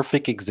a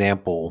perfect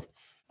example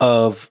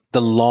of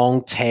the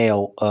long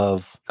tail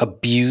of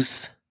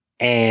abuse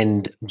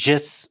and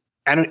just,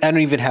 I don't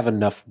even have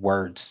enough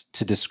words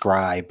to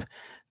describe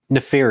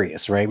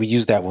nefarious, right? We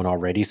used that one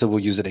already, so we'll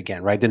use it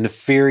again, right? The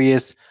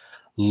nefarious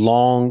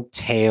long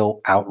tail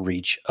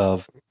outreach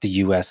of the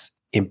US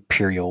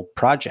imperial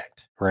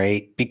project,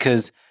 right?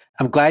 Because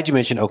I'm glad you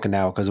mentioned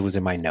Okinawa because it was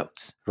in my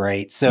notes,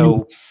 right?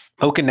 So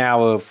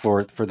Okinawa,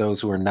 for those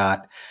who are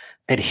not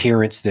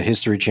adherents to the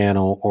History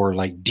Channel or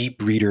like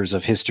deep readers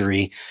of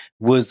history,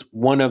 was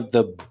one of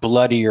the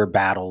bloodier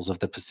battles of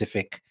the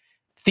Pacific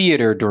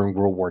theater during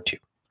World War II,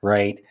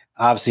 right?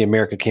 Obviously,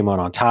 America came out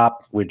on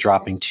top with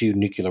dropping 2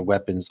 nuclear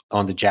weapons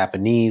on the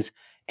Japanese,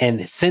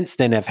 and since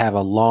then have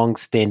a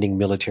long-standing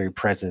military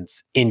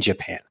presence in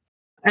Japan.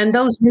 And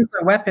those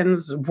nuclear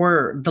weapons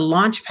were the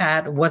launch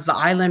pad was the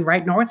island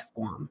right north of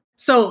Guam.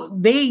 So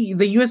the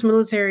US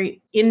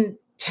military in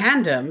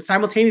tandem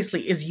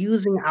simultaneously is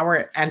using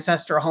our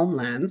ancestral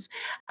homelands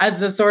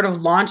as a sort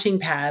of launching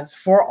pads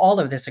for all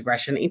of this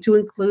aggression, to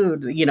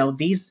include,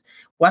 these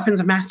weapons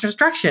of mass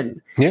destruction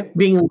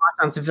being launched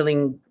on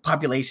civilian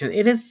population.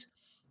 It is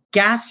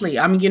ghastly.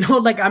 I mean,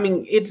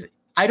 it's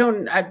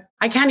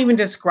I can't even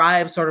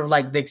describe sort of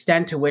like the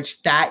extent to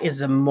which that is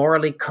a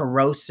morally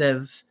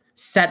corrosive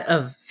set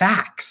of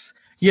facts,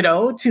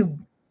 to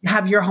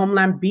have your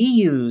homeland be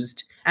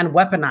used and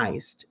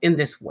weaponized in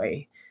this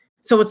way.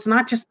 So it's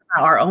not just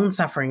about our own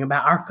suffering,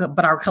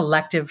 but our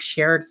collective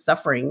shared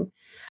suffering,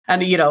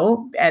 and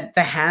at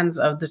the hands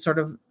of the sort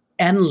of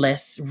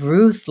endless,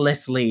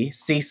 ruthlessly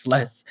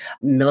ceaseless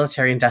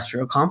military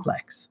industrial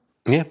complex.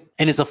 Yeah.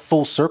 And it's a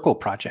full circle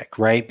project,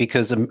 right?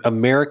 Because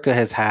America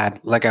has had,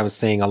 like I was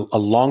saying, a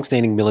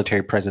longstanding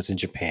military presence in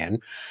Japan.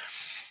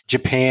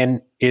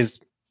 Japan is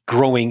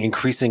growing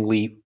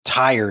increasingly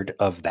tired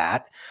of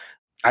that.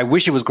 I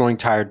wish it was growing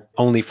tired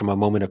only from a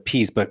moment of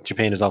peace, but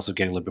Japan is also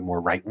getting a little bit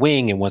more right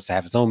wing and wants to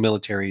have its own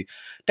military.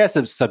 That's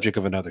the subject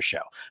of another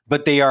show.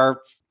 But they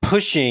are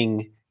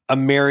pushing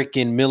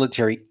American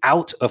military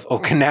out of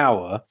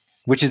Okinawa,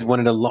 which is one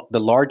of the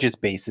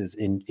largest bases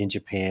in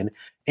Japan.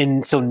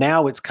 And so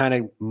now it's kind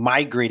of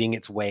migrating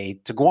its way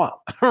to Guam,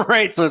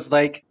 right? So it's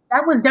like...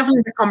 That was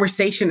definitely the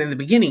conversation in the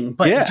beginning.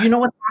 But do you know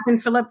what's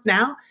happened, Philip,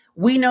 now?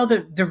 We know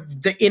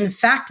that in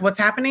fact, what's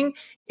happening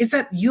is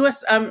that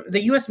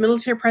the U.S.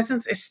 military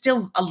presence is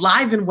still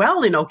alive and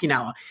well in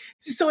Okinawa.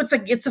 So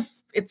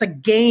it's a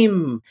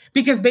game,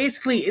 because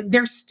basically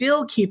they're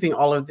still keeping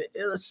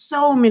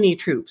so many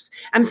troops.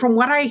 And from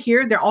what I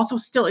hear, they're also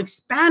still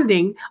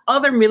expanding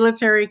other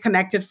military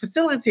connected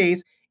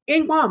facilities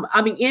in Guam.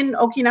 I mean, in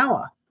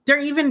Okinawa. They're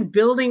even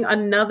building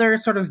another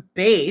sort of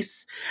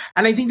base.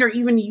 And I think they're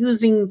even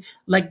using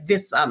like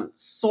this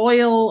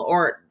soil,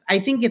 or I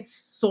think it's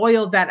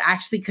soil that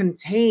actually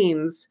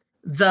contains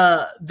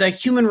the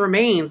human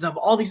remains of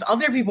all these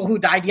other people who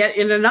died yet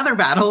in another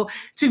battle,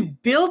 to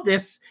build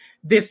this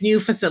new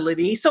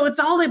facility. So it's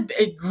all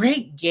a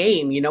great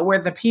game, where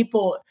the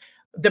people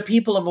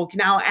of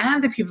Okinawa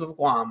and the people of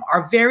Guam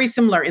are very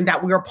similar in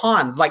that we are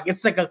pawns. Like,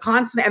 it's like a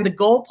constant, and the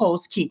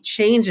goalposts keep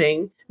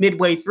changing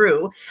midway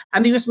through,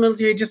 and the U.S.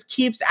 military just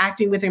keeps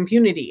acting with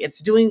impunity. It's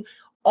doing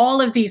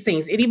all of these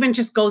things. It even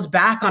just goes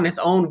back on its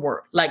own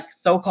word, like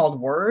so-called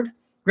word,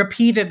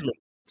 repeatedly.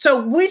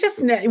 So we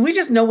just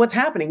know what's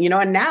happening,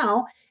 and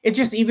now it's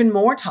just even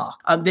more talk.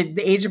 The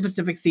Asia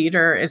Pacific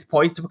theater is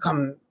poised to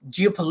become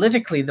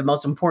geopolitically the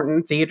most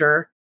important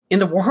theater in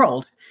the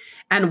world.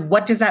 And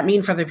what does that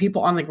mean for the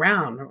people on the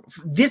ground?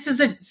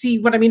 See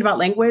what I mean about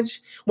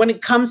language? When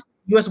it comes to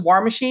U.S.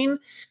 war machine,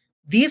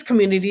 these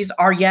communities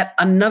are yet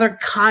another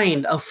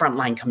kind of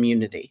frontline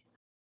community.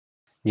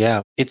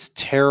 Yeah, it's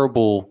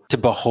terrible to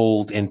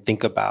behold and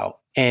think about.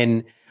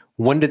 And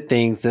one of the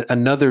things that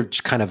another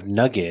kind of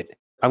nugget,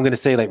 I'm going to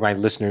say, like, my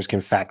listeners can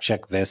fact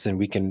check this and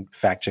we can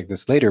fact check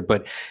this later,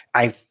 but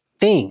I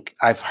think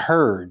I've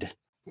heard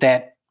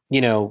that,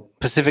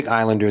 Pacific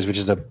Islanders, which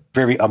is a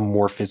very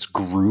amorphous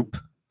group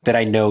that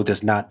I know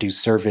does not do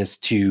service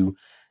to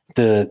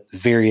the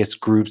various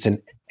groups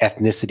and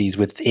ethnicities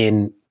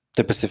within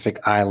the Pacific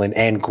Island,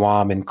 and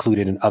Guam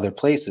included in other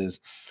places.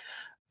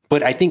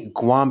 But I think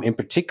Guam in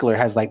particular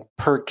has, like,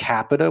 per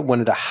capita,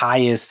 one of the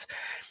highest,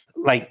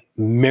 like,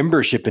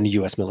 membership in the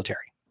U.S.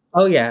 military.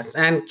 Oh, yes.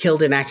 And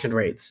killed in action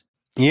rates.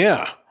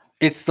 Yeah.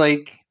 It's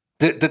like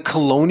the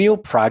colonial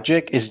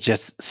project is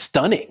just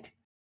stunning.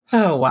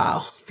 Oh,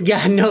 wow.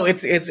 Yeah, no,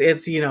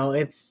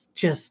 it's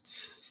just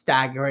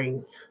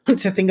staggering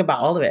to think about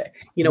all of it.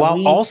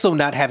 While also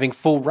not having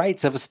full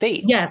rights of a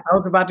state. Yes, I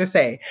was about to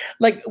say,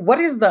 like, what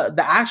is the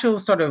actual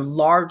sort of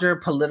larger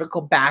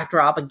political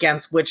backdrop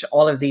against which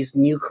all of these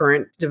new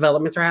current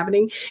developments are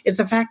happening? Is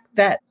the fact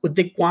that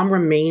the Guam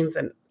remains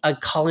a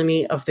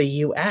colony of the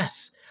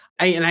U.S.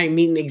 And I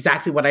mean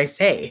exactly what I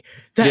say.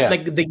 That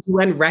like the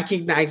UN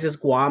recognizes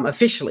Guam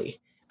officially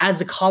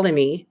as a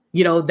colony,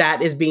 that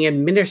is being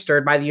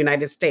administered by the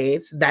United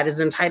States, that is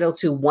entitled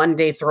to one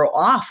day throw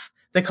off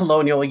the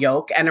colonial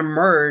yoke and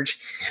emerge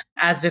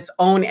as its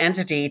own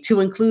entity,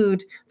 to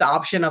include the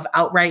option of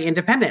outright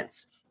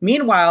independence.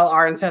 Meanwhile,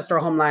 our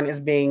ancestral homeland is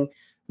being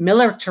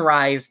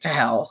militarized to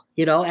hell,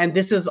 and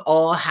this is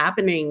all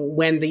happening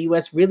when the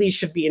US really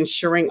should be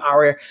ensuring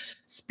our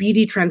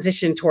speedy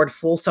transition toward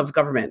full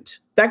self-government.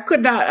 That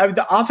could not,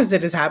 the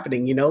opposite is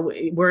happening,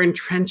 we're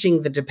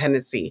entrenching the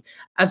dependency,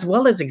 as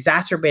well as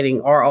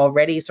exacerbating our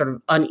already sort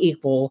of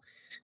unequal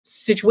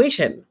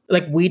situation.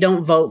 Like, we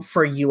don't vote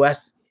for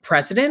US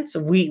presidents.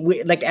 We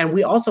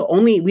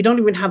don't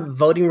even have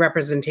voting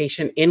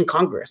representation in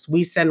Congress.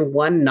 We send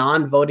one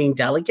non-voting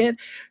delegate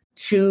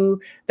to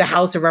the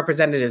House of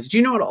Representatives. Do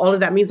you know what all of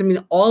that means? I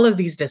mean, all of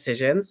these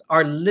decisions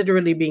are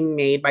literally being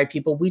made by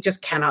people we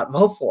just cannot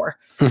vote for.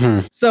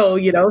 Mhm. So,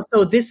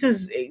 so this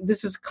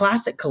is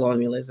classic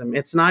colonialism.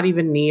 It's not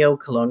even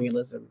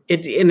neo-colonialism.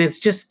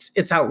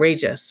 It's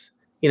outrageous,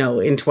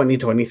 in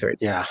 2023.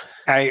 Yeah.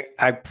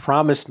 I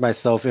promised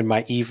myself in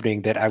my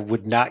evening that I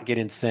would not get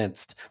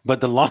incensed,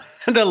 but the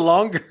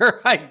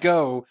longer I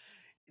go,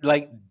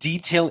 like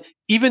detail,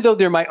 even though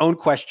they're my own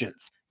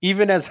questions,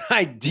 even as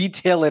I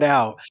detail it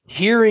out,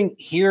 hearing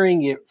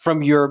it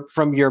from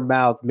your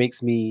mouth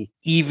makes me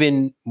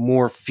even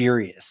more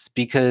furious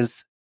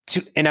because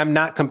and I'm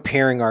not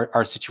comparing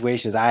our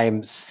situations. I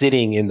am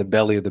sitting in the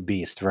belly of the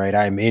beast, right?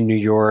 I'm in New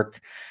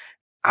York.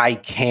 I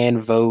can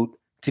vote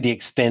to the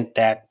extent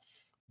that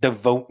the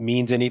vote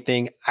means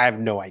anything. I have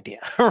no idea,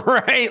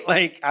 right?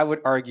 Like I would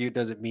argue it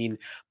doesn't mean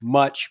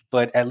much,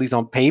 but at least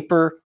on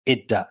paper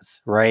it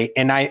does, right?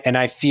 And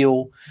I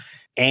feel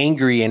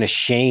angry and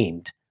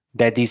ashamed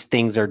that these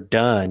things are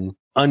done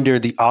under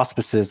the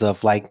auspices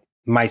of like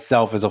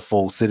myself as a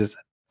full citizen,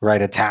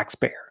 right? A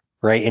taxpayer,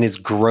 right? And it's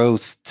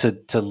gross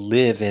to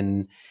live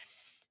in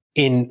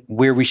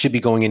where we should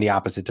be going in the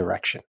opposite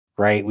direction,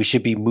 right? We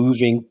should be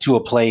moving to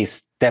a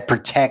place that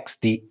protects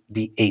the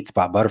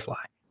 8-spot butterfly.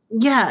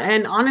 Yeah,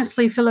 and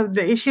honestly, Philip,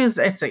 the issue is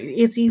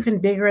it's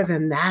even bigger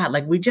than that.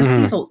 Like we just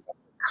need Mhm.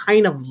 a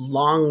kind of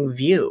long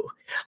view.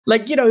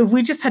 Like, if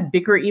we just had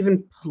bigger,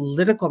 even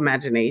political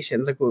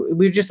imaginations, like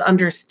we just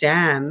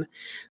understand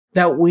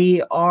that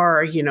we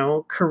are,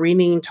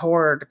 careening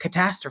toward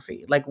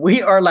catastrophe. Like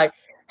we are like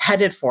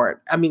headed for it.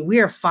 I mean,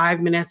 we are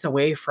 5 minutes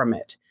away from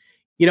it,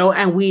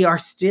 and we are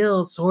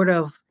still sort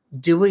of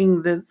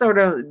doing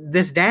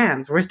this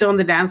dance. We're still in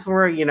the dance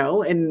floor,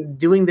 and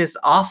doing this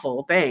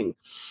awful thing.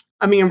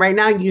 I mean, right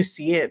now you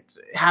see it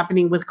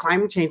happening with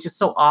climate change. It's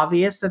so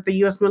obvious that the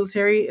US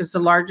military is the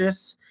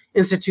largest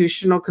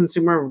institutional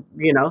consumer,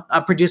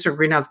 a producer of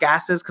greenhouse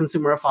gases,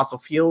 consumer of fossil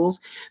fuels.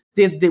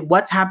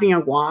 What's happening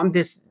in Guam,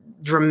 this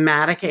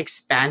dramatic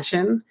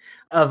expansion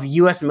of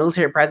US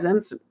military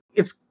presence,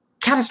 it's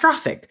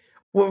catastrophic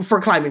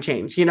for climate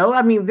change.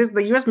 I mean,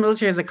 the US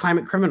military is a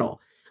climate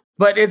criminal,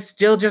 but it's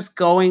still just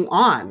going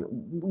on,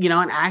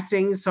 and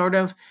acting sort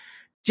of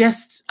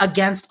just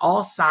against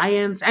all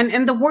science.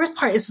 And the worst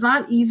part, it's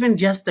not even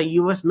just the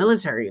US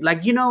military.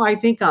 Like, I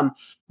think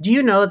do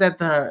you know that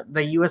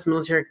the US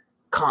military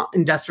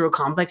industrial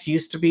complex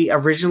used to be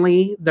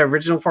originally, the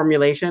original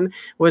formulation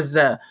was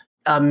the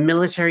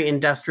military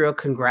industrial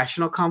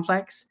congressional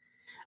complex,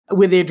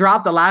 where they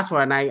dropped the last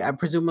one, I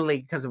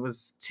presumably because it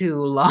was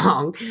too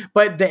long.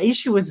 But the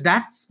issue is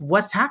that's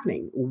what's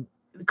happening.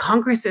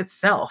 Congress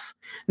itself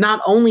not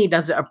only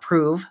does it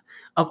approve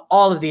of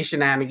all of these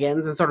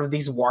shenanigans and sort of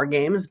these war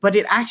games, but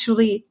it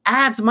actually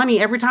adds money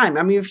every time.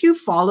 I mean, if you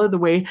follow the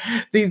way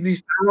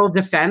these federal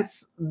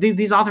defense,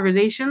 these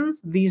authorizations,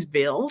 these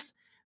bills,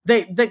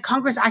 the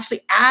Congress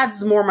actually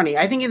adds more money.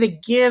 I think they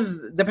give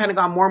the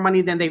Pentagon more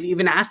money than they've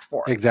even asked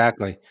for.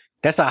 Exactly.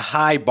 That's a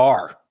high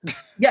bar.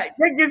 Yeah,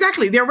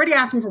 exactly. They're already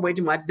asking for way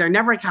too much. They're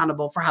never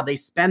accountable for how they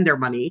spend their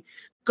money.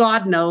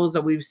 God knows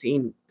that we've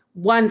seen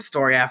one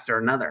story after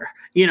another,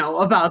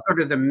 about sort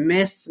of the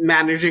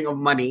mismanaging of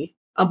money.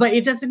 But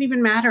it doesn't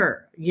even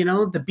matter.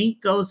 The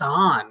beat goes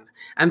on.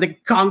 And the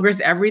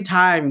Congress every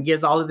time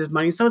gives all of this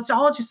money. So it's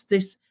all just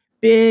this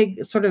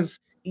big sort of,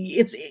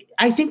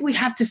 I think we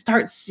have to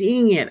start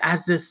seeing it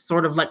as this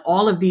sort of like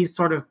all of these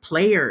sort of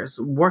players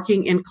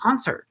working in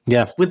concert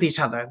Yeah. with each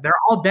other. They're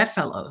all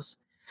bedfellows.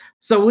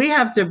 So we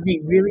have to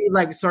be really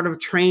like sort of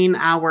train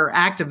our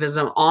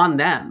activism on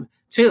them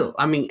too.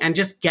 I mean, and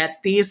just get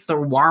these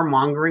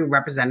warmongering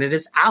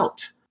representatives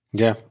out.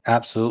 Yeah,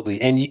 absolutely.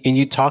 And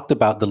you talked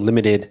about the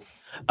limited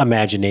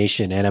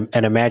imagination,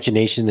 and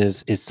imagination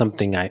is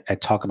something I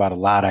talk about a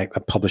lot. I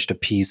published a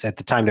piece at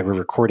the time that we're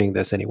recording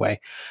this anyway,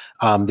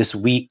 this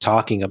week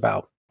talking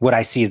about what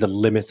I see as the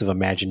limits of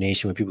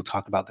imagination when people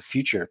talk about the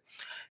future.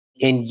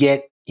 And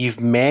yet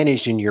you've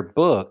managed in your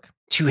book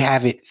to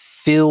have it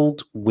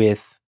filled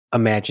with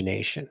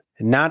imagination,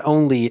 not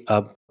only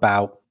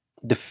about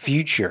the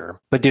future,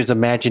 but there's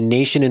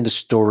imagination in the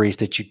stories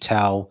that you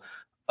tell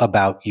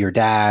about your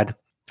dad.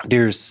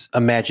 There's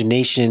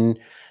imagination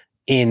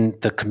in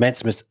the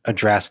commencement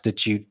address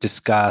that you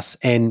discuss.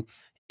 And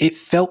it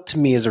felt to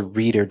me as a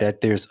reader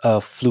that there's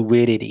a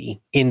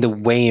fluidity in the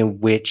way in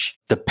which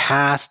the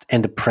past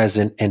and the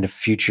present and the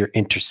future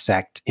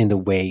intersect in the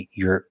way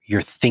you're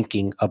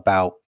thinking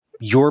about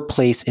your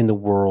place in the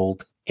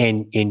world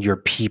and in your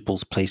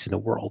people's place in the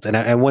world. And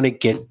I want to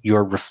get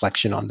your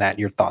reflection on that,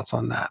 your thoughts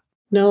on that.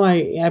 No, I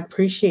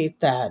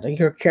appreciate that.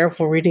 Your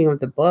careful reading of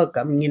the book.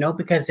 I mean,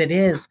 because it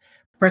is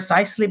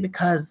precisely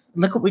because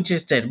look what we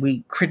just did.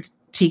 We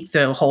critique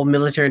the whole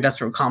military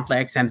industrial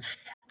complex and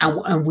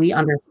we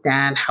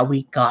understand how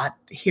we got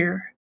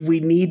here. We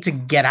need to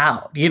get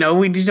out. We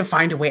need to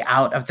find a way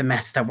out of the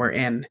mess that we're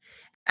in.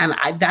 And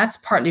that's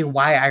partly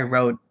why I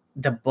wrote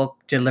the book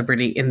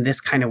deliberately in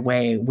this kind of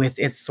way, with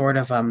its sort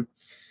of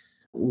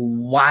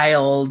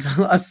wild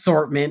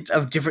assortment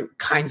of different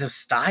kinds of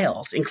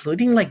styles,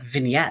 including like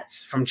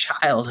vignettes from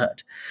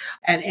childhood,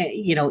 and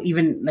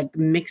even like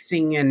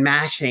mixing and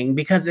mashing,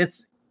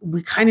 because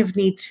we kind of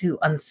need to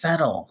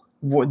unsettle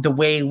the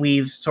way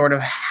we've sort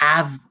of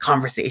have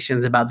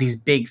conversations about these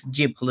big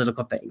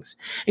geopolitical things,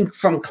 and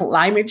from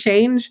climate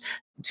change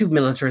to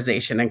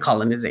militarization and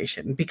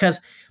colonization,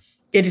 because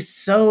it is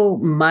so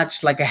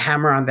much like a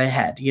hammer on the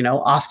head.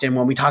 Often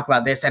when we talk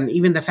about this, and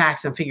even the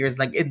facts and figures,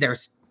 like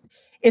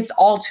it's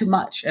all too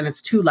much and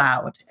it's too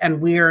loud,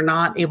 and we are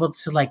not able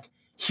to like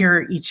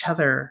hear each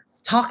other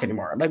talk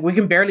anymore. Like we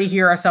can barely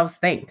hear ourselves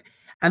think.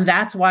 And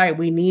that's why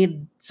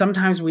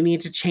sometimes we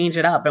need to change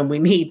it up, and we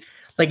need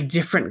like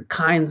different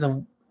kinds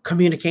of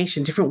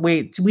communication, different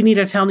ways. We need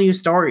to tell new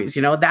stories.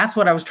 That's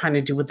what I was trying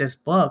to do with this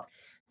book.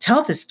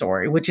 Tell this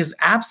story, which is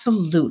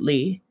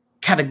absolutely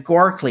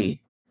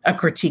categorically a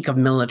critique of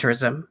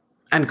militarism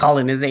and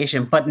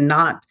colonization, but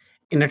not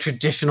in a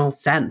traditional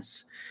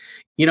sense.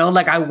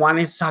 Like I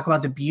wanted to talk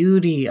about the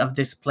beauty of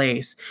this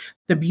place,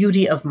 the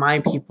beauty of my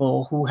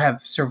people who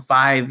have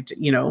survived,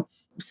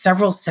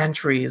 several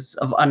centuries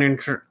of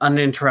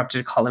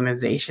uninterrupted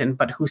colonization,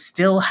 but who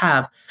still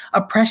have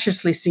a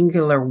preciously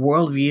singular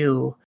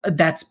worldview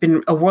that's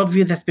been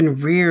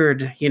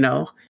reared,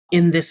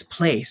 in this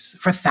place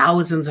for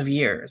thousands of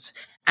years.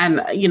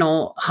 And,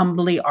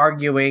 humbly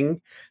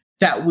arguing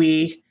that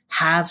we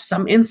have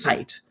some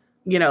insight,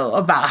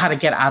 about how to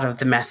get out of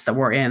the mess that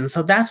we're in.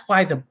 So that's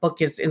why the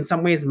book is in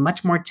some ways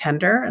much more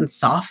tender and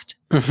soft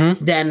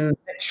than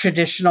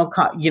traditional,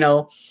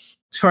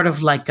 sort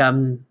of like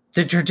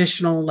the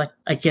traditional, like,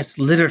 I guess,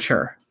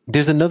 literature.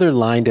 There's another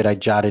line that I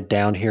jotted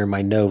down here in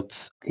my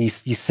notes. You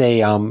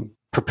say,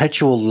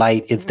 perpetual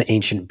light is the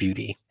ancient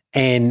beauty.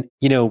 And,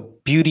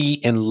 beauty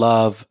and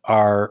love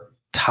are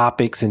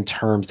topics and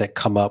terms that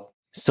come up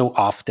so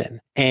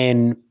often.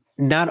 And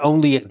not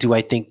only do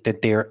I think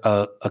that they're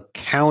a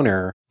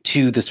counter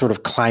to the sort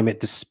of climate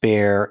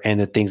despair and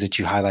the things that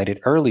you highlighted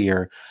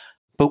earlier,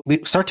 but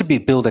we start to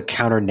build a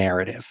counter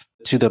narrative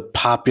to the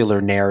popular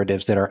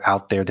narratives that are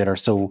out there that are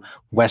so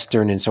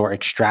Western and so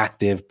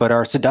extractive, but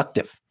are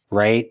seductive,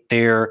 right?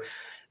 They're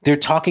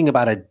talking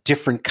about a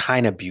different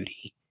kind of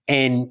beauty.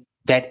 And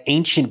that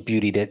ancient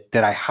beauty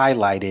that I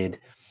highlighted,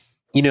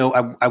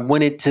 I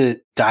wanted to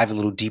dive a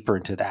little deeper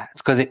into that.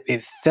 It's because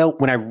it felt,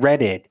 when I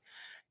read it,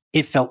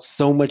 it felt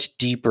so much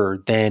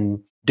deeper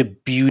than the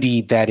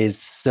beauty that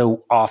is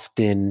so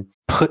often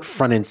put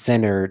front and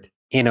centered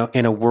in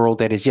a world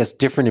that is just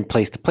different in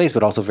place to place,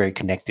 but also very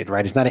connected,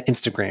 right? It's not an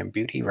Instagram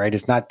beauty, right?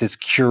 It's not this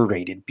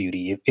curated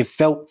beauty. It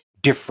felt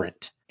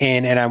different.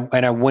 And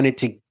I wanted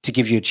to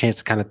give you a chance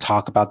to kind of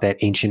talk about that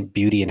ancient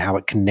beauty and how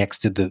it connects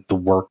to the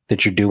work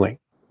that you're doing.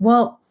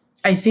 Well,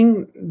 I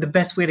think the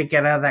best way to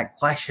get out of that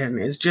question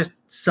is just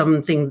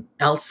something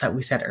else that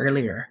we said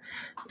earlier,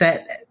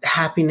 that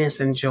happiness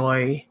and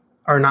joy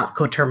are not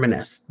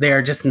coterminous. They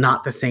are just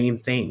not the same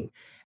thing.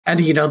 And,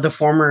 the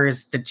former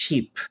is the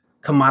cheap,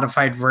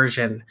 commodified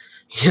version,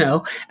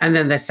 and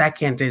then the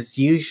second is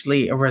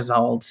usually a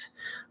result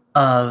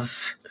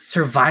of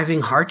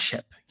surviving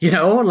hardship,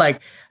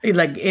 like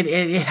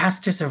it has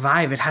to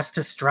survive, it has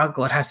to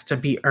struggle, it has to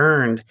be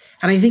earned.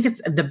 And I think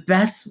it's the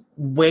best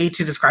way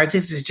to describe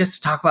this is just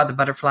to talk about the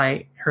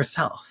butterfly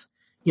herself,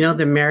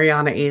 the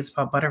Mariana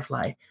Aidspa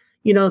butterfly.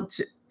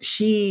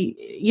 She,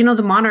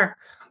 the monarch,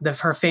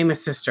 her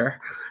famous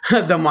sister,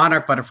 the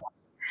monarch butterfly,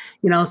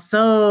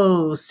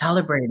 so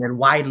celebrated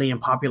widely in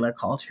popular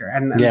culture,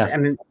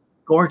 and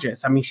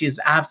gorgeous. I mean, she's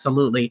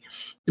absolutely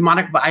the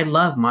monarch, but I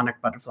love monarch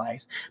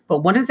butterflies. But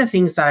one of the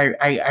things that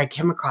I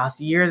came across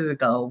years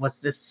ago was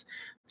this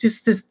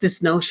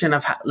notion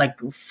of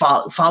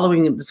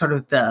following sort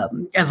of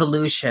the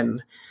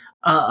evolution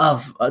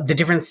of the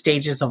different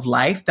stages of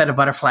life that a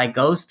butterfly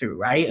goes through,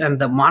 right?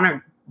 And the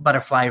monarch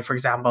butterfly, for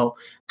example,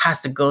 has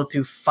to go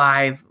through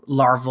 5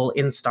 larval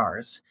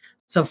instars.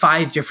 So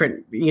 5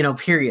 different,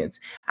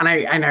 periods. And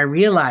I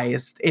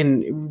realized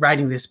in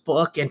writing this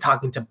book and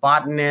talking to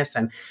botanists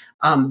and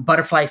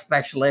butterfly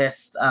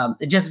specialists,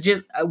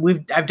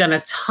 I've done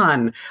a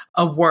ton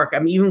of work. I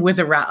mean, even with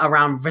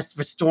around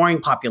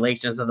restoring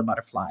populations of the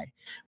butterfly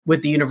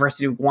with the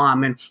University of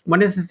Guam. And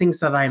one of the things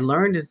that I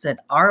learned is that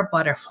our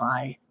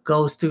butterfly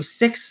goes through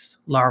 6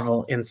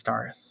 larval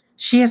instars.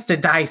 She has to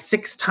die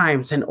 6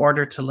 times in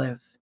order to live.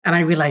 And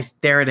I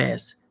realized, there it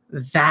is.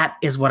 That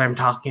is what I'm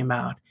talking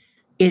about.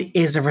 It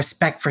is a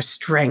respect for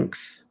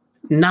strength,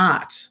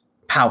 not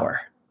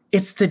power.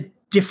 It's the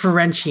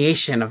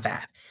differentiation of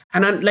that.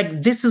 And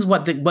this is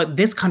what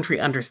this country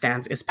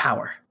understands is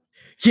power.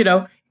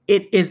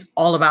 It is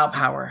all about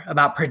power,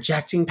 about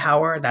projecting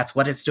power. That's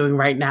what it's doing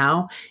right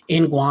now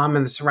in Guam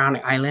and the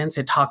surrounding islands.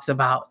 It talks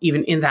about,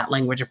 even in that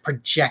language, of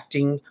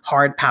projecting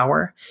hard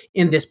power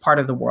in this part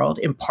of the world,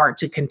 in part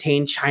to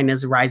contain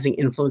China's rising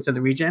influence in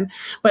the region.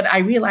 But I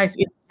realized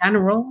in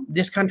general,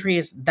 this country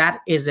is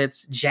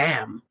its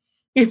jam.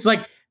 It's like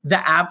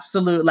the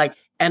absolute, like,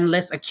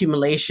 endless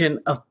accumulation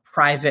of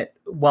private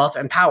wealth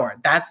and power.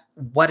 That's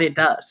what it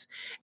does.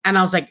 And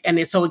I was like,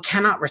 so it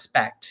cannot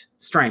respect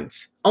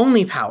strength,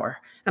 only power.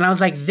 And I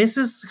was like, this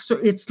is, so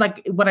it's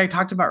like what I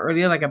talked about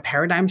earlier, like a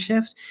paradigm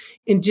shift.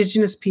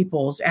 Indigenous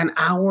peoples and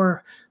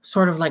our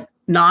sort of like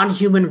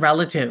non-human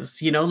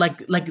relatives,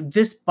 like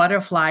this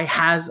butterfly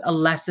has a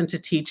lesson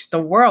to teach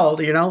the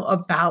world,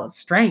 about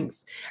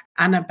strength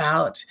and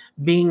about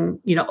being,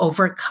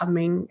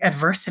 overcoming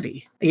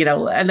adversity,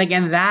 and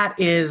again,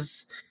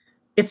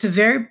 it's a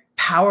very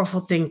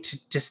powerful thing to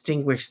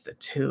distinguish the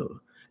two.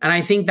 And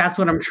I think that's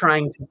what I'm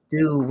trying to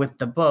do with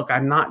the book.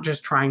 I'm not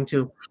just trying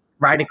to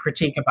write a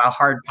critique about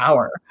hard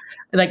power.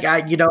 I'm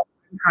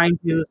trying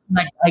to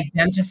like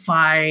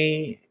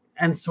identify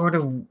and sort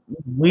of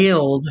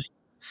wield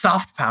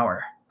soft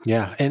power.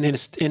 Yeah, and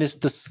it's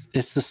the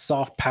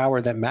soft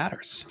power that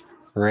matters,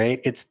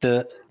 right?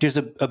 There's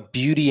a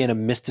beauty and a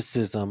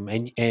mysticism,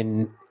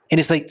 and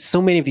it's like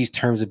so many of these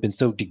terms have been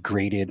so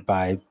degraded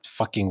by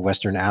fucking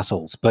Western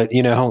assholes. But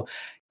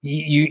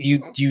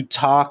you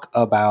talk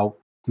about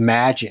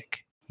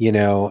magic,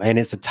 and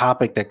it's a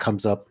topic that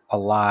comes up a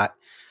lot.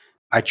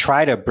 I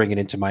try to bring it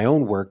into my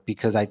own work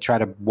because I try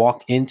to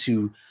walk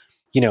into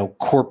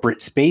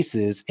corporate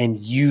spaces and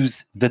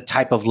use the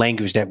type of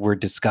language that we're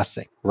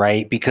discussing,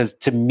 right? Because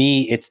to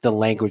me, it's the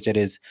language that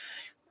is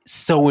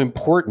so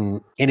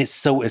important and it's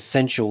so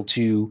essential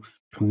to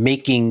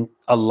making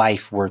a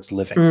life worth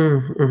living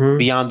Mm-hmm.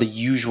 beyond the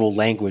usual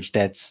language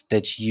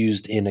that's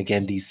used in,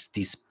 again, these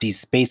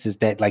spaces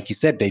that, like you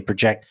said, they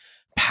project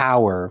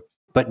power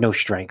but no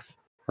strength,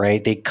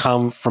 right? They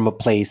come from a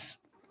place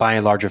by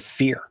and large of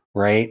fear,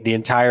 right? The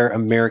entire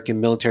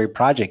American military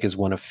project is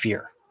one of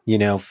fear,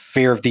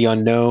 fear of the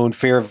unknown,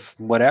 fear of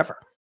whatever.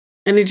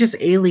 And it just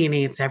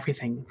alienates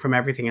everything from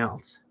everything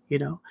else.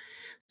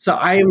 So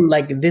I'm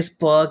like this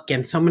book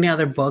and so many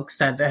other books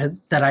that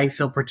I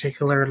feel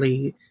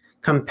particularly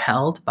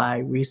compelled by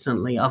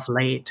recently of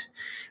late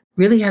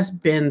really has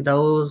been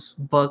those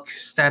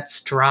books that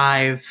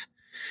strive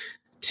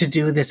to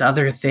do this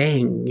other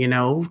thing,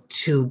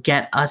 to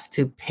get us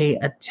to pay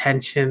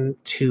attention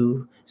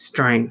to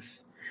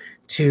strength,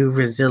 to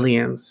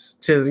resilience,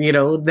 to,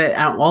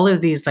 that all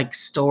of these like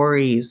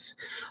stories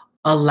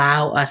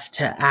allow us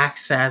to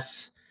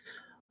access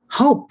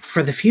hope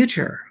for the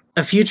future,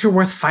 a future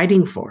worth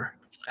fighting for.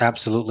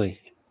 Absolutely.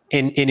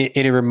 And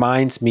it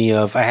reminds me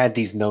of, I had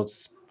these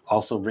notes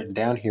also written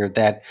down here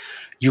that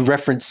you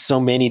reference so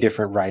many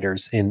different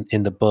writers in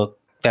the book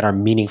that are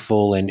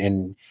meaningful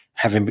and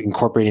have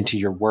incorporated into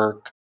your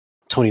work.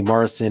 Toni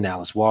Morrison,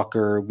 Alice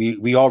Walker.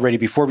 We already,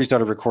 before we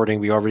started recording,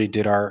 we already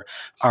did our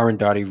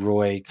Arundhati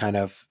Roy kind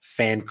of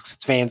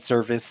fan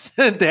service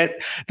that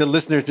the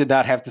listeners did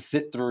not have to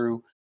sit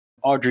through.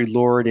 Audre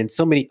Lorde and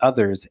so many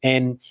others.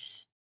 And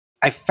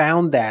I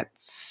found that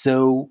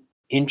so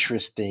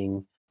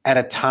interesting at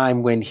a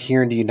time when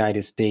here in the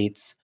United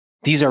States,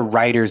 these are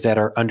writers that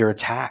are under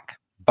attack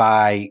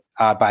by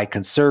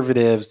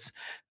conservatives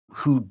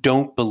who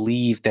don't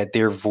believe that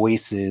their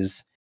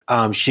voices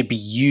should be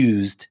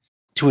used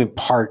to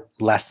impart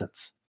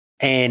lessons.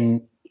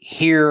 And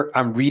here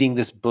I'm reading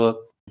this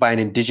book by an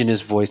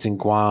indigenous voice in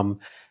Guam,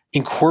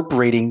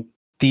 incorporating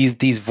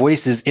these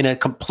voices in a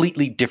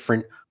completely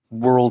different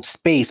world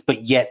space,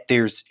 but yet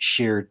there's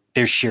shared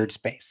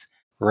space,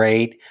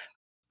 right?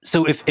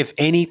 So if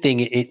anything,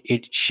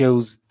 it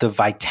shows the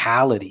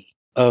vitality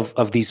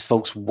of these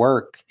folks'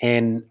 work.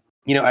 And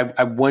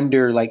I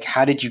wonder, like,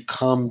 how did you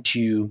come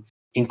to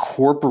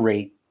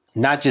incorporate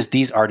not just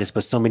these artists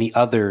but so many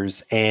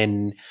others,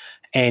 and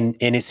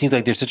it seems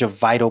like there's such a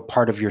vital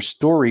part of your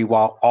story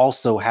while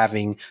also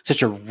having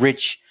such a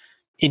rich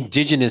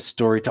indigenous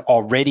story to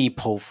already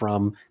pull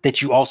from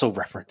that you also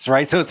reference,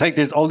 right? So it's like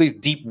there's all these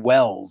deep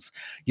wells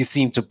you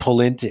seem to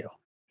pull into.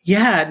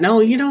 Yeah,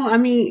 no, I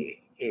mean,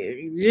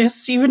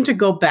 just even to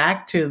go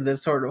back to the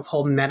sort of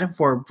whole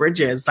metaphor of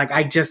bridges, like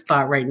I just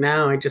thought right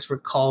now, I just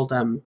recalled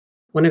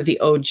one of the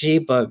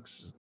OG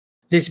books,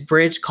 this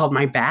bridge called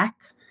My Back.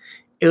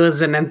 It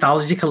was an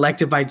anthology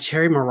collected by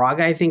Cherry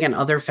Moraga, I think, and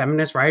other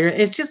feminist writers.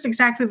 It's just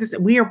exactly this.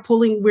 We're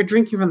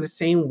drinking from the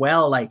same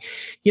well, like,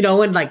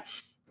 and like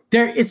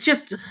it's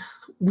just,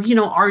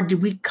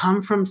 we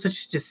come from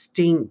such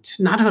distinct,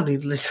 not only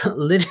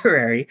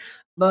literary,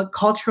 but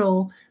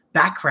cultural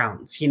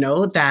backgrounds,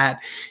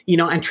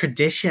 and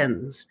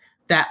traditions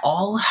that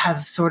all have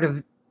sort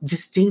of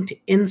distinct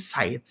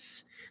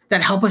insights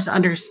that help us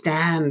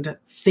understand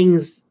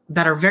things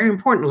that are very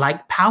important,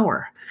 like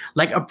power,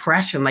 like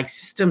oppression, like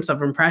systems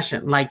of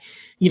oppression, like,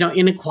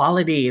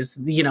 inequalities,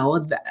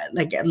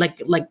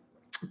 like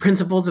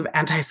principles of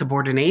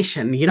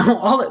anti-subordination,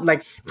 all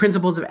like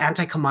principles of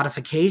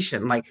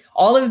anti-commodification, like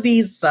all of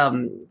these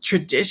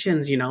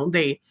traditions,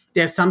 they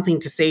have something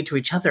to say to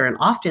each other, and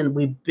often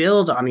we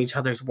build on each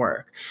other's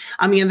work.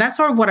 I mean, that's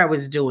sort of what I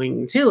was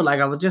doing too. Like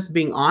I was just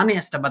being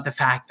honest about the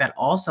fact that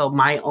also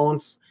my own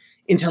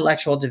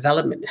intellectual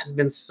development has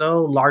been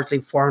so largely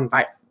formed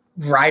by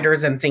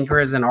writers and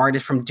thinkers and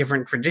artists from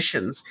different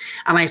traditions,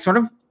 and I sort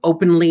of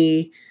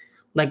openly,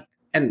 like,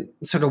 and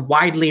sort of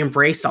widely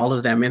embraced all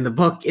of them in the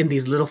book in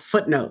these little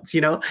footnotes,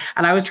 and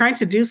I was trying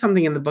to do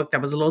something in the book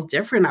that was a little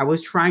different. I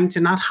was trying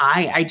to not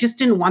hide. I just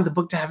didn't want the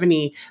book to have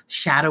any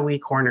shadowy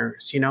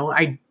corners.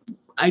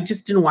 I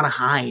just didn't want to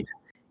hide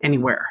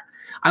anywhere.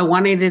 I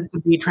wanted it to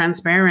be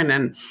transparent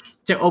and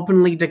to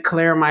openly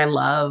declare my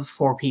love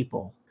for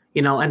people,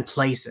 and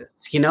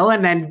places,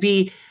 and then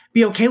be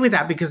okay with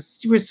that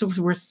because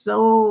we're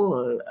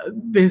so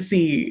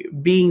busy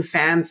being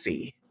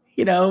fancy,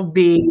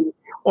 being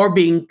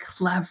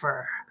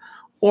clever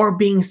or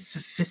being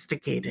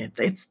sophisticated.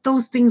 It's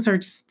those things are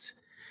just,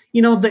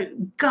 I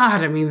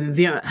mean,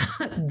 the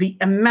the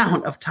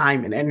amount of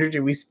time and energy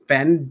we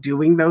spend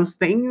doing those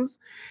things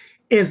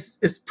is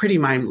pretty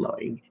mind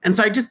blowing. And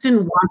so I just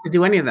didn't want to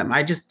do any of them.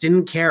 I just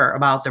didn't care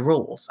about the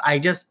rules. I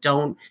just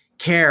don't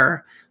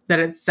care that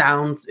it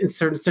sounds in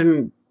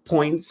certain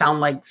points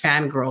sound like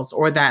fangirls,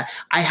 or that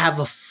I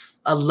have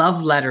a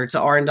love letter to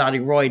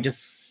Arundhati Roy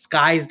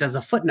disguised as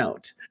a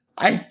footnote.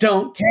 I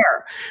don't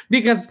care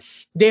because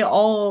they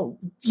all,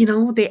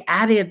 they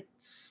added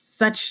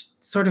such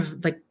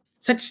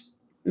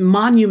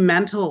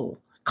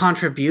monumental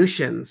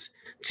contributions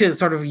to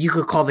sort of, you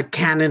could call the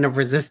canon of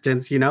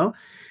resistance,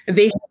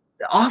 they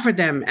offered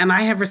them and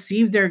I have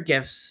received their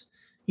gifts,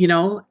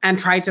 and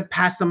tried to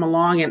pass them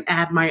along and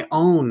add my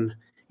own,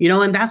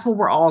 and that's what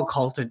we're all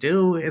called to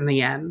do in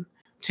the end,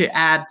 to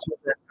add to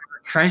the sort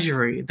of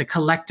treasury, the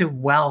collective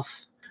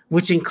wealth,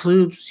 which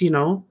includes,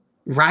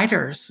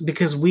 writers,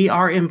 because we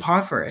are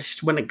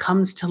impoverished when it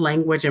comes to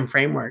language and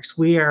frameworks.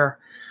 We are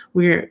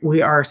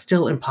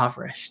still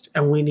impoverished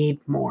and we need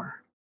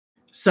more.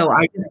 So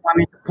I just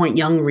wanted to point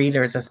young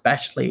readers,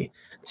 especially,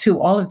 to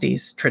all of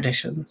these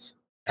traditions.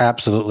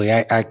 Absolutely.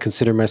 I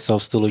consider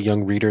myself still a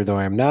young reader, though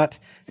I'm not.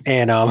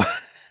 And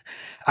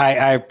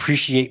I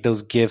appreciate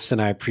those gifts and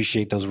I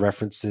appreciate those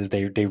references.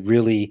 They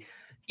really,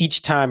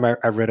 each time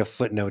I read a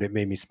footnote, it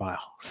made me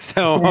smile.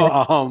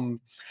 So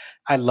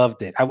I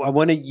loved it. I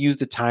want to use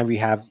the time we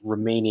have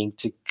remaining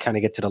to kind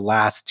of get to the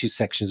last two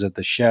sections of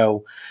the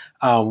show,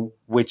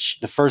 which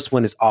the first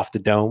one is off the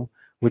dome,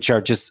 which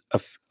are just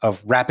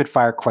of rapid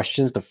fire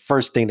questions. The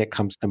first thing that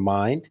comes to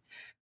mind,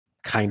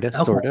 kind of,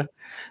 Okay. sort of.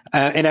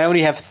 And I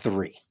only have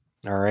three.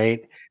 All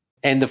right.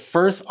 And the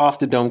first off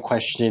the dome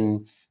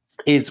question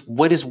is,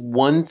 what is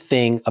one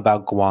thing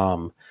about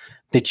Guam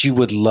that you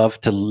would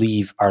love to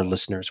leave our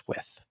listeners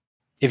with?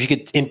 If you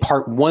could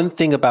impart one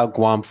thing about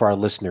Guam for our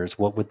listeners,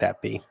 what would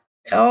that be?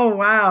 Oh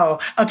wow.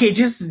 Okay,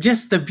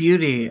 just the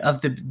beauty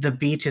of the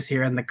beaches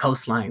here and the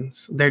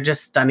coastlines. They're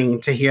just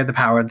stunning to hear the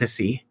power of the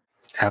sea.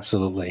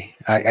 Absolutely.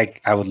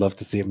 I would love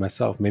to see it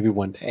myself, maybe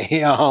one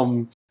day.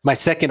 My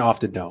second off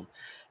the dome.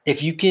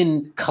 If you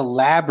can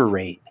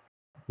collaborate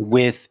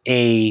with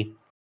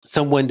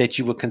someone that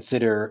you would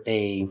consider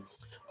a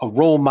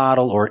role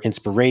model or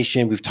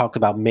inspiration. We've talked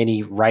about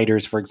many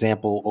writers, for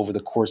example, over the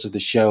course of the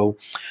show.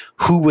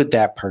 Who would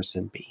that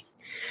person be?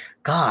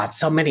 God,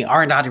 so many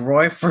Arundhati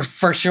Roy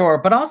for sure,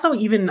 but also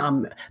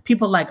even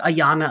people like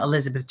Ayana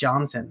Elizabeth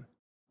Johnson,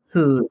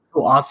 who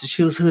also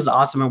who's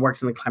awesome and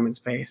works in the climate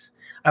space.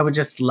 I would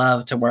just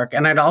love to work,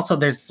 and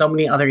there's so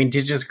many other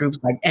indigenous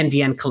groups like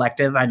NVN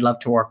Collective. I'd love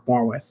to work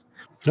more with.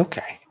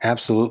 Okay,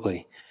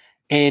 absolutely.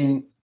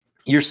 And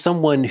you're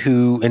someone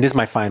who, and this is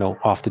my final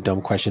off the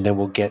dome question, then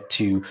we'll get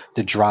to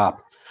the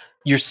drop.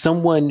 You're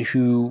someone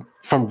who,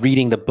 from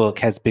reading the book,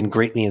 has been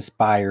greatly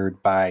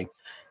inspired by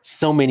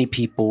so many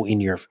people in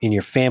your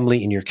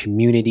family, in your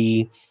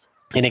community,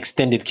 an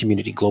extended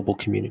community, global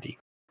community.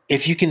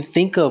 If you can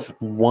think of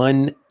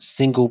one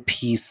single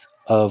piece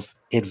of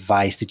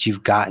advice that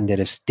you've gotten that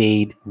have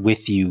stayed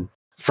with you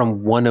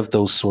from one of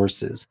those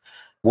sources,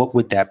 what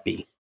would that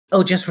be?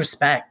 Oh, just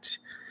respect.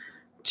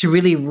 To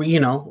really,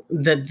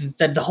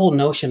 the whole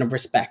notion of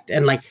respect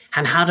and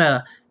how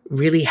to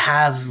really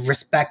have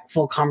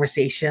respectful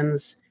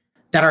conversations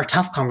that are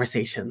tough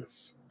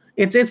conversations.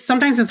 It's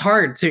sometimes it's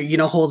hard to,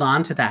 hold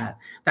on to that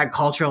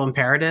cultural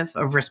imperative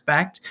of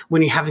respect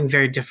when you're having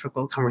very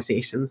difficult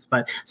conversations.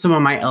 But some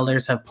of my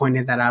elders have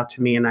pointed that out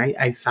to me, and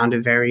I found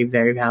it very,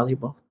 very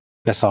valuable.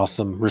 That's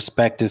awesome.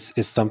 Respect is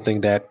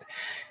something that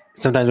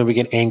sometimes when we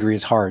get angry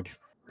is hard.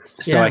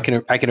 So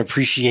Yeah. I can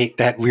appreciate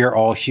that we are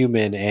all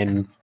human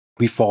and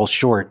we fall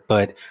short,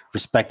 but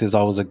respect is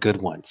always a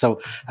good one. So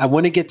I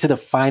want to get to the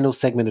final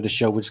segment of the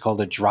show, which is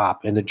called a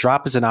drop. And the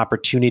drop is an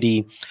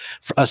opportunity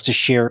for us to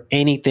share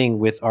anything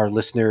with our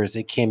listeners.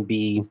 It can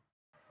be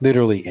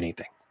literally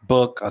anything,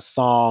 book, a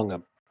song,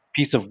 a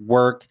piece of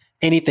work,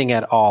 anything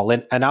at all.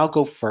 And I'll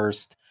go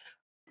first.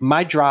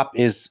 My drop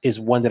is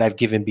one that I've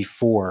given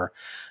before,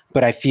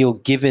 but I feel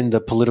given the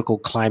political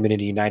climate in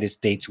the United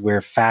States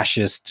where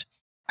fascist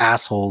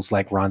assholes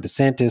like Ron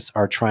DeSantis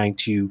are trying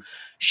to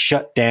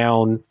shut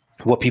down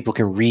what people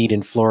can read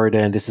in Florida,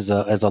 and this is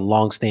as a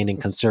longstanding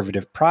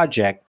conservative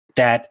project,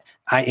 that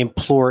I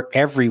implore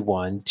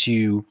everyone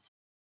to,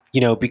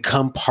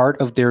 become part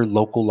of their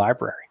local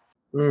library.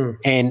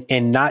 Mm.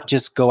 And not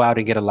just go out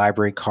and get a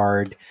library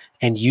card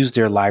and use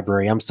their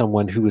library. I'm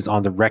someone who is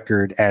on the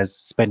record as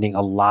spending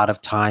a lot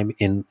of time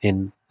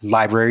in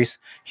libraries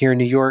here in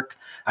New York.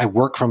 I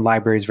work from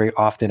libraries very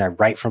often. I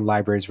write from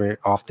libraries very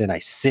often. I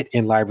sit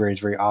in libraries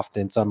very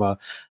often. So I'm a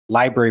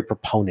library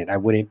proponent. I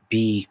wouldn't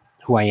be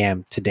who I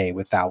am today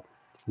without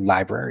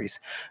libraries,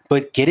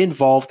 but get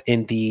involved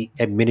in the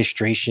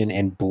administration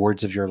and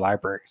boards of your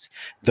libraries.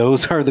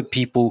 Those are the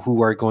people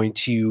who are going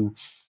to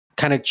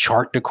kind of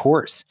chart the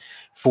course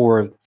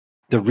for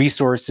the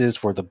resources,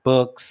 for the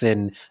books.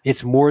 And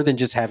it's more than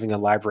just having a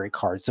library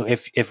card. So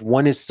if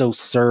one is so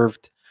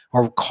served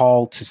or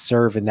called to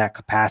serve in that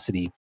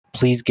capacity,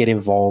 please get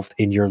involved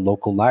in your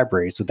local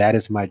library. So that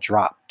is my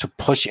drop, to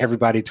push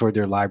everybody toward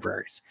their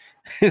libraries.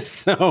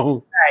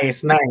 So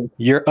Nice.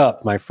 you're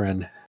up, my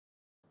friend.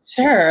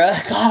 Sure.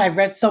 God, I've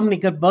read so many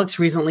good books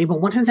recently, but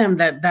one of them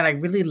that I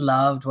really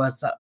loved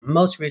was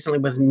most recently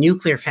was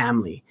Nuclear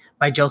Family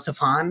by Joseph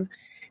Hahn.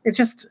 It's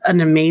just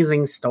an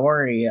amazing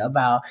story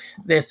about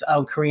this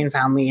Korean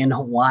family in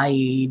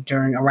Hawaii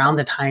during around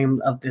the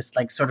time of this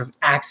like sort of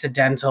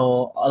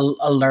accidental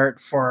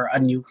alert for a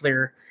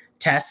nuclear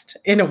test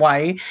in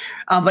Hawaii.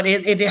 But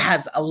it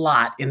has a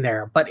lot in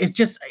there. But it's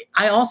just,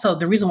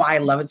 the reason why I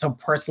love it so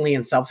personally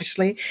and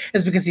selfishly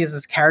is because he has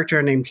this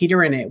character named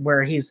Peter in it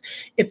where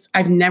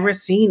I've never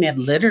seen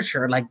in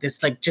literature like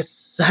this, like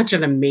just such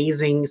an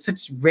amazing,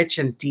 such rich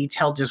and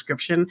detailed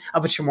description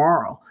of a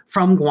Chamorro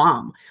from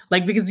Guam.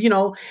 Like, because,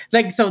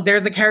 so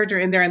there's a character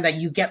in there and that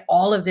you get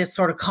all of this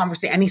sort of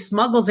conversation, and he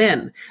smuggles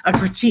in a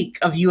critique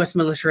of U.S.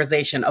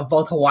 militarization of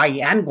both Hawaii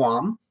and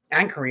Guam,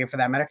 and Korea for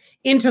that matter,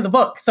 into the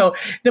book. So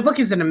the book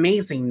is an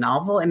amazing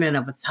novel in and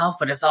of itself,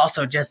 but it's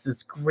also just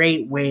this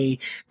great way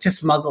to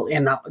smuggle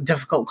in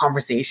difficult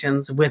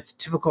conversations with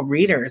typical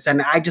readers.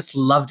 And I just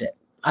loved it.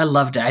 I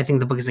loved it. I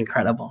think the book is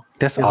incredible.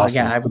 That's awesome.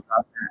 Yeah, I would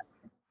love that.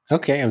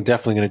 Okay, I'm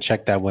definitely going to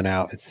check that one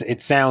out.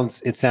 It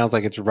sounds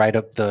like it's right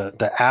up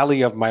the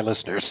alley of my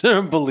listeners.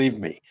 Believe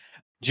me.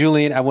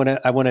 Julian, I want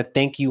to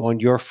thank you on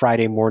your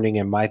Friday morning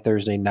and my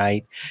Thursday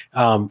night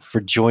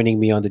for joining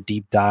me on the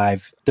deep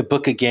dive. The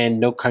book, again,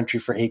 No Country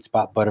for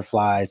 8-Spot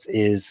Butterflies,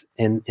 is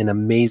an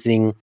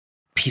amazing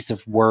piece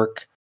of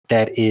work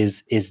that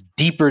is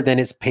deeper than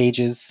its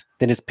pages,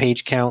 than its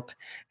page count.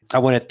 I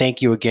want to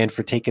thank you again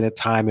for taking the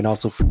time and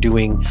also for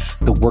doing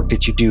the work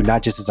that you do,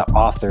 not just as an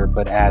author,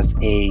 but as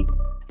an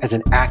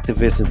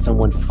activist and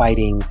someone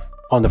fighting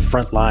on the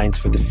front lines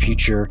for the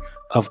future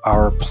of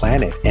our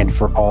planet and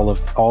for all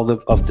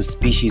of the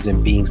species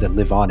and beings that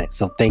live on it.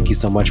 So thank you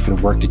so much for the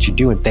work that you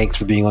do, and thanks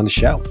for being on the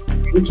show.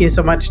 Thank you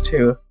so much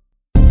too.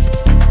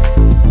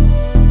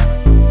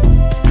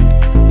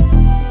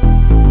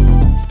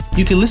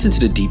 You can listen to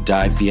The Deep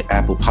Dive via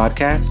Apple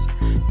Podcasts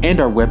and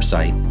our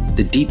website,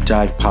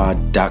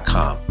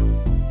 thedeepdivepod.com.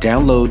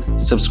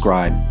 Download,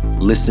 subscribe,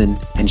 listen,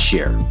 and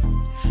share.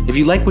 If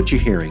you like what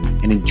you're hearing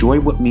and enjoy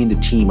what me and the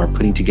team are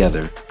putting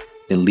together,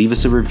 then leave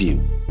us a review.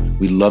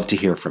 We'd love to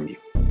hear from you.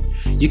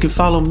 You can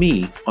follow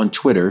me on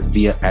Twitter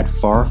via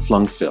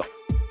 @FarFlungPhil.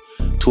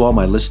 To all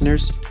my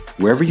listeners,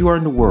 wherever you are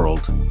in the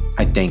world,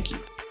 I thank you.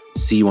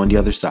 See you on the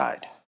other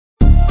side.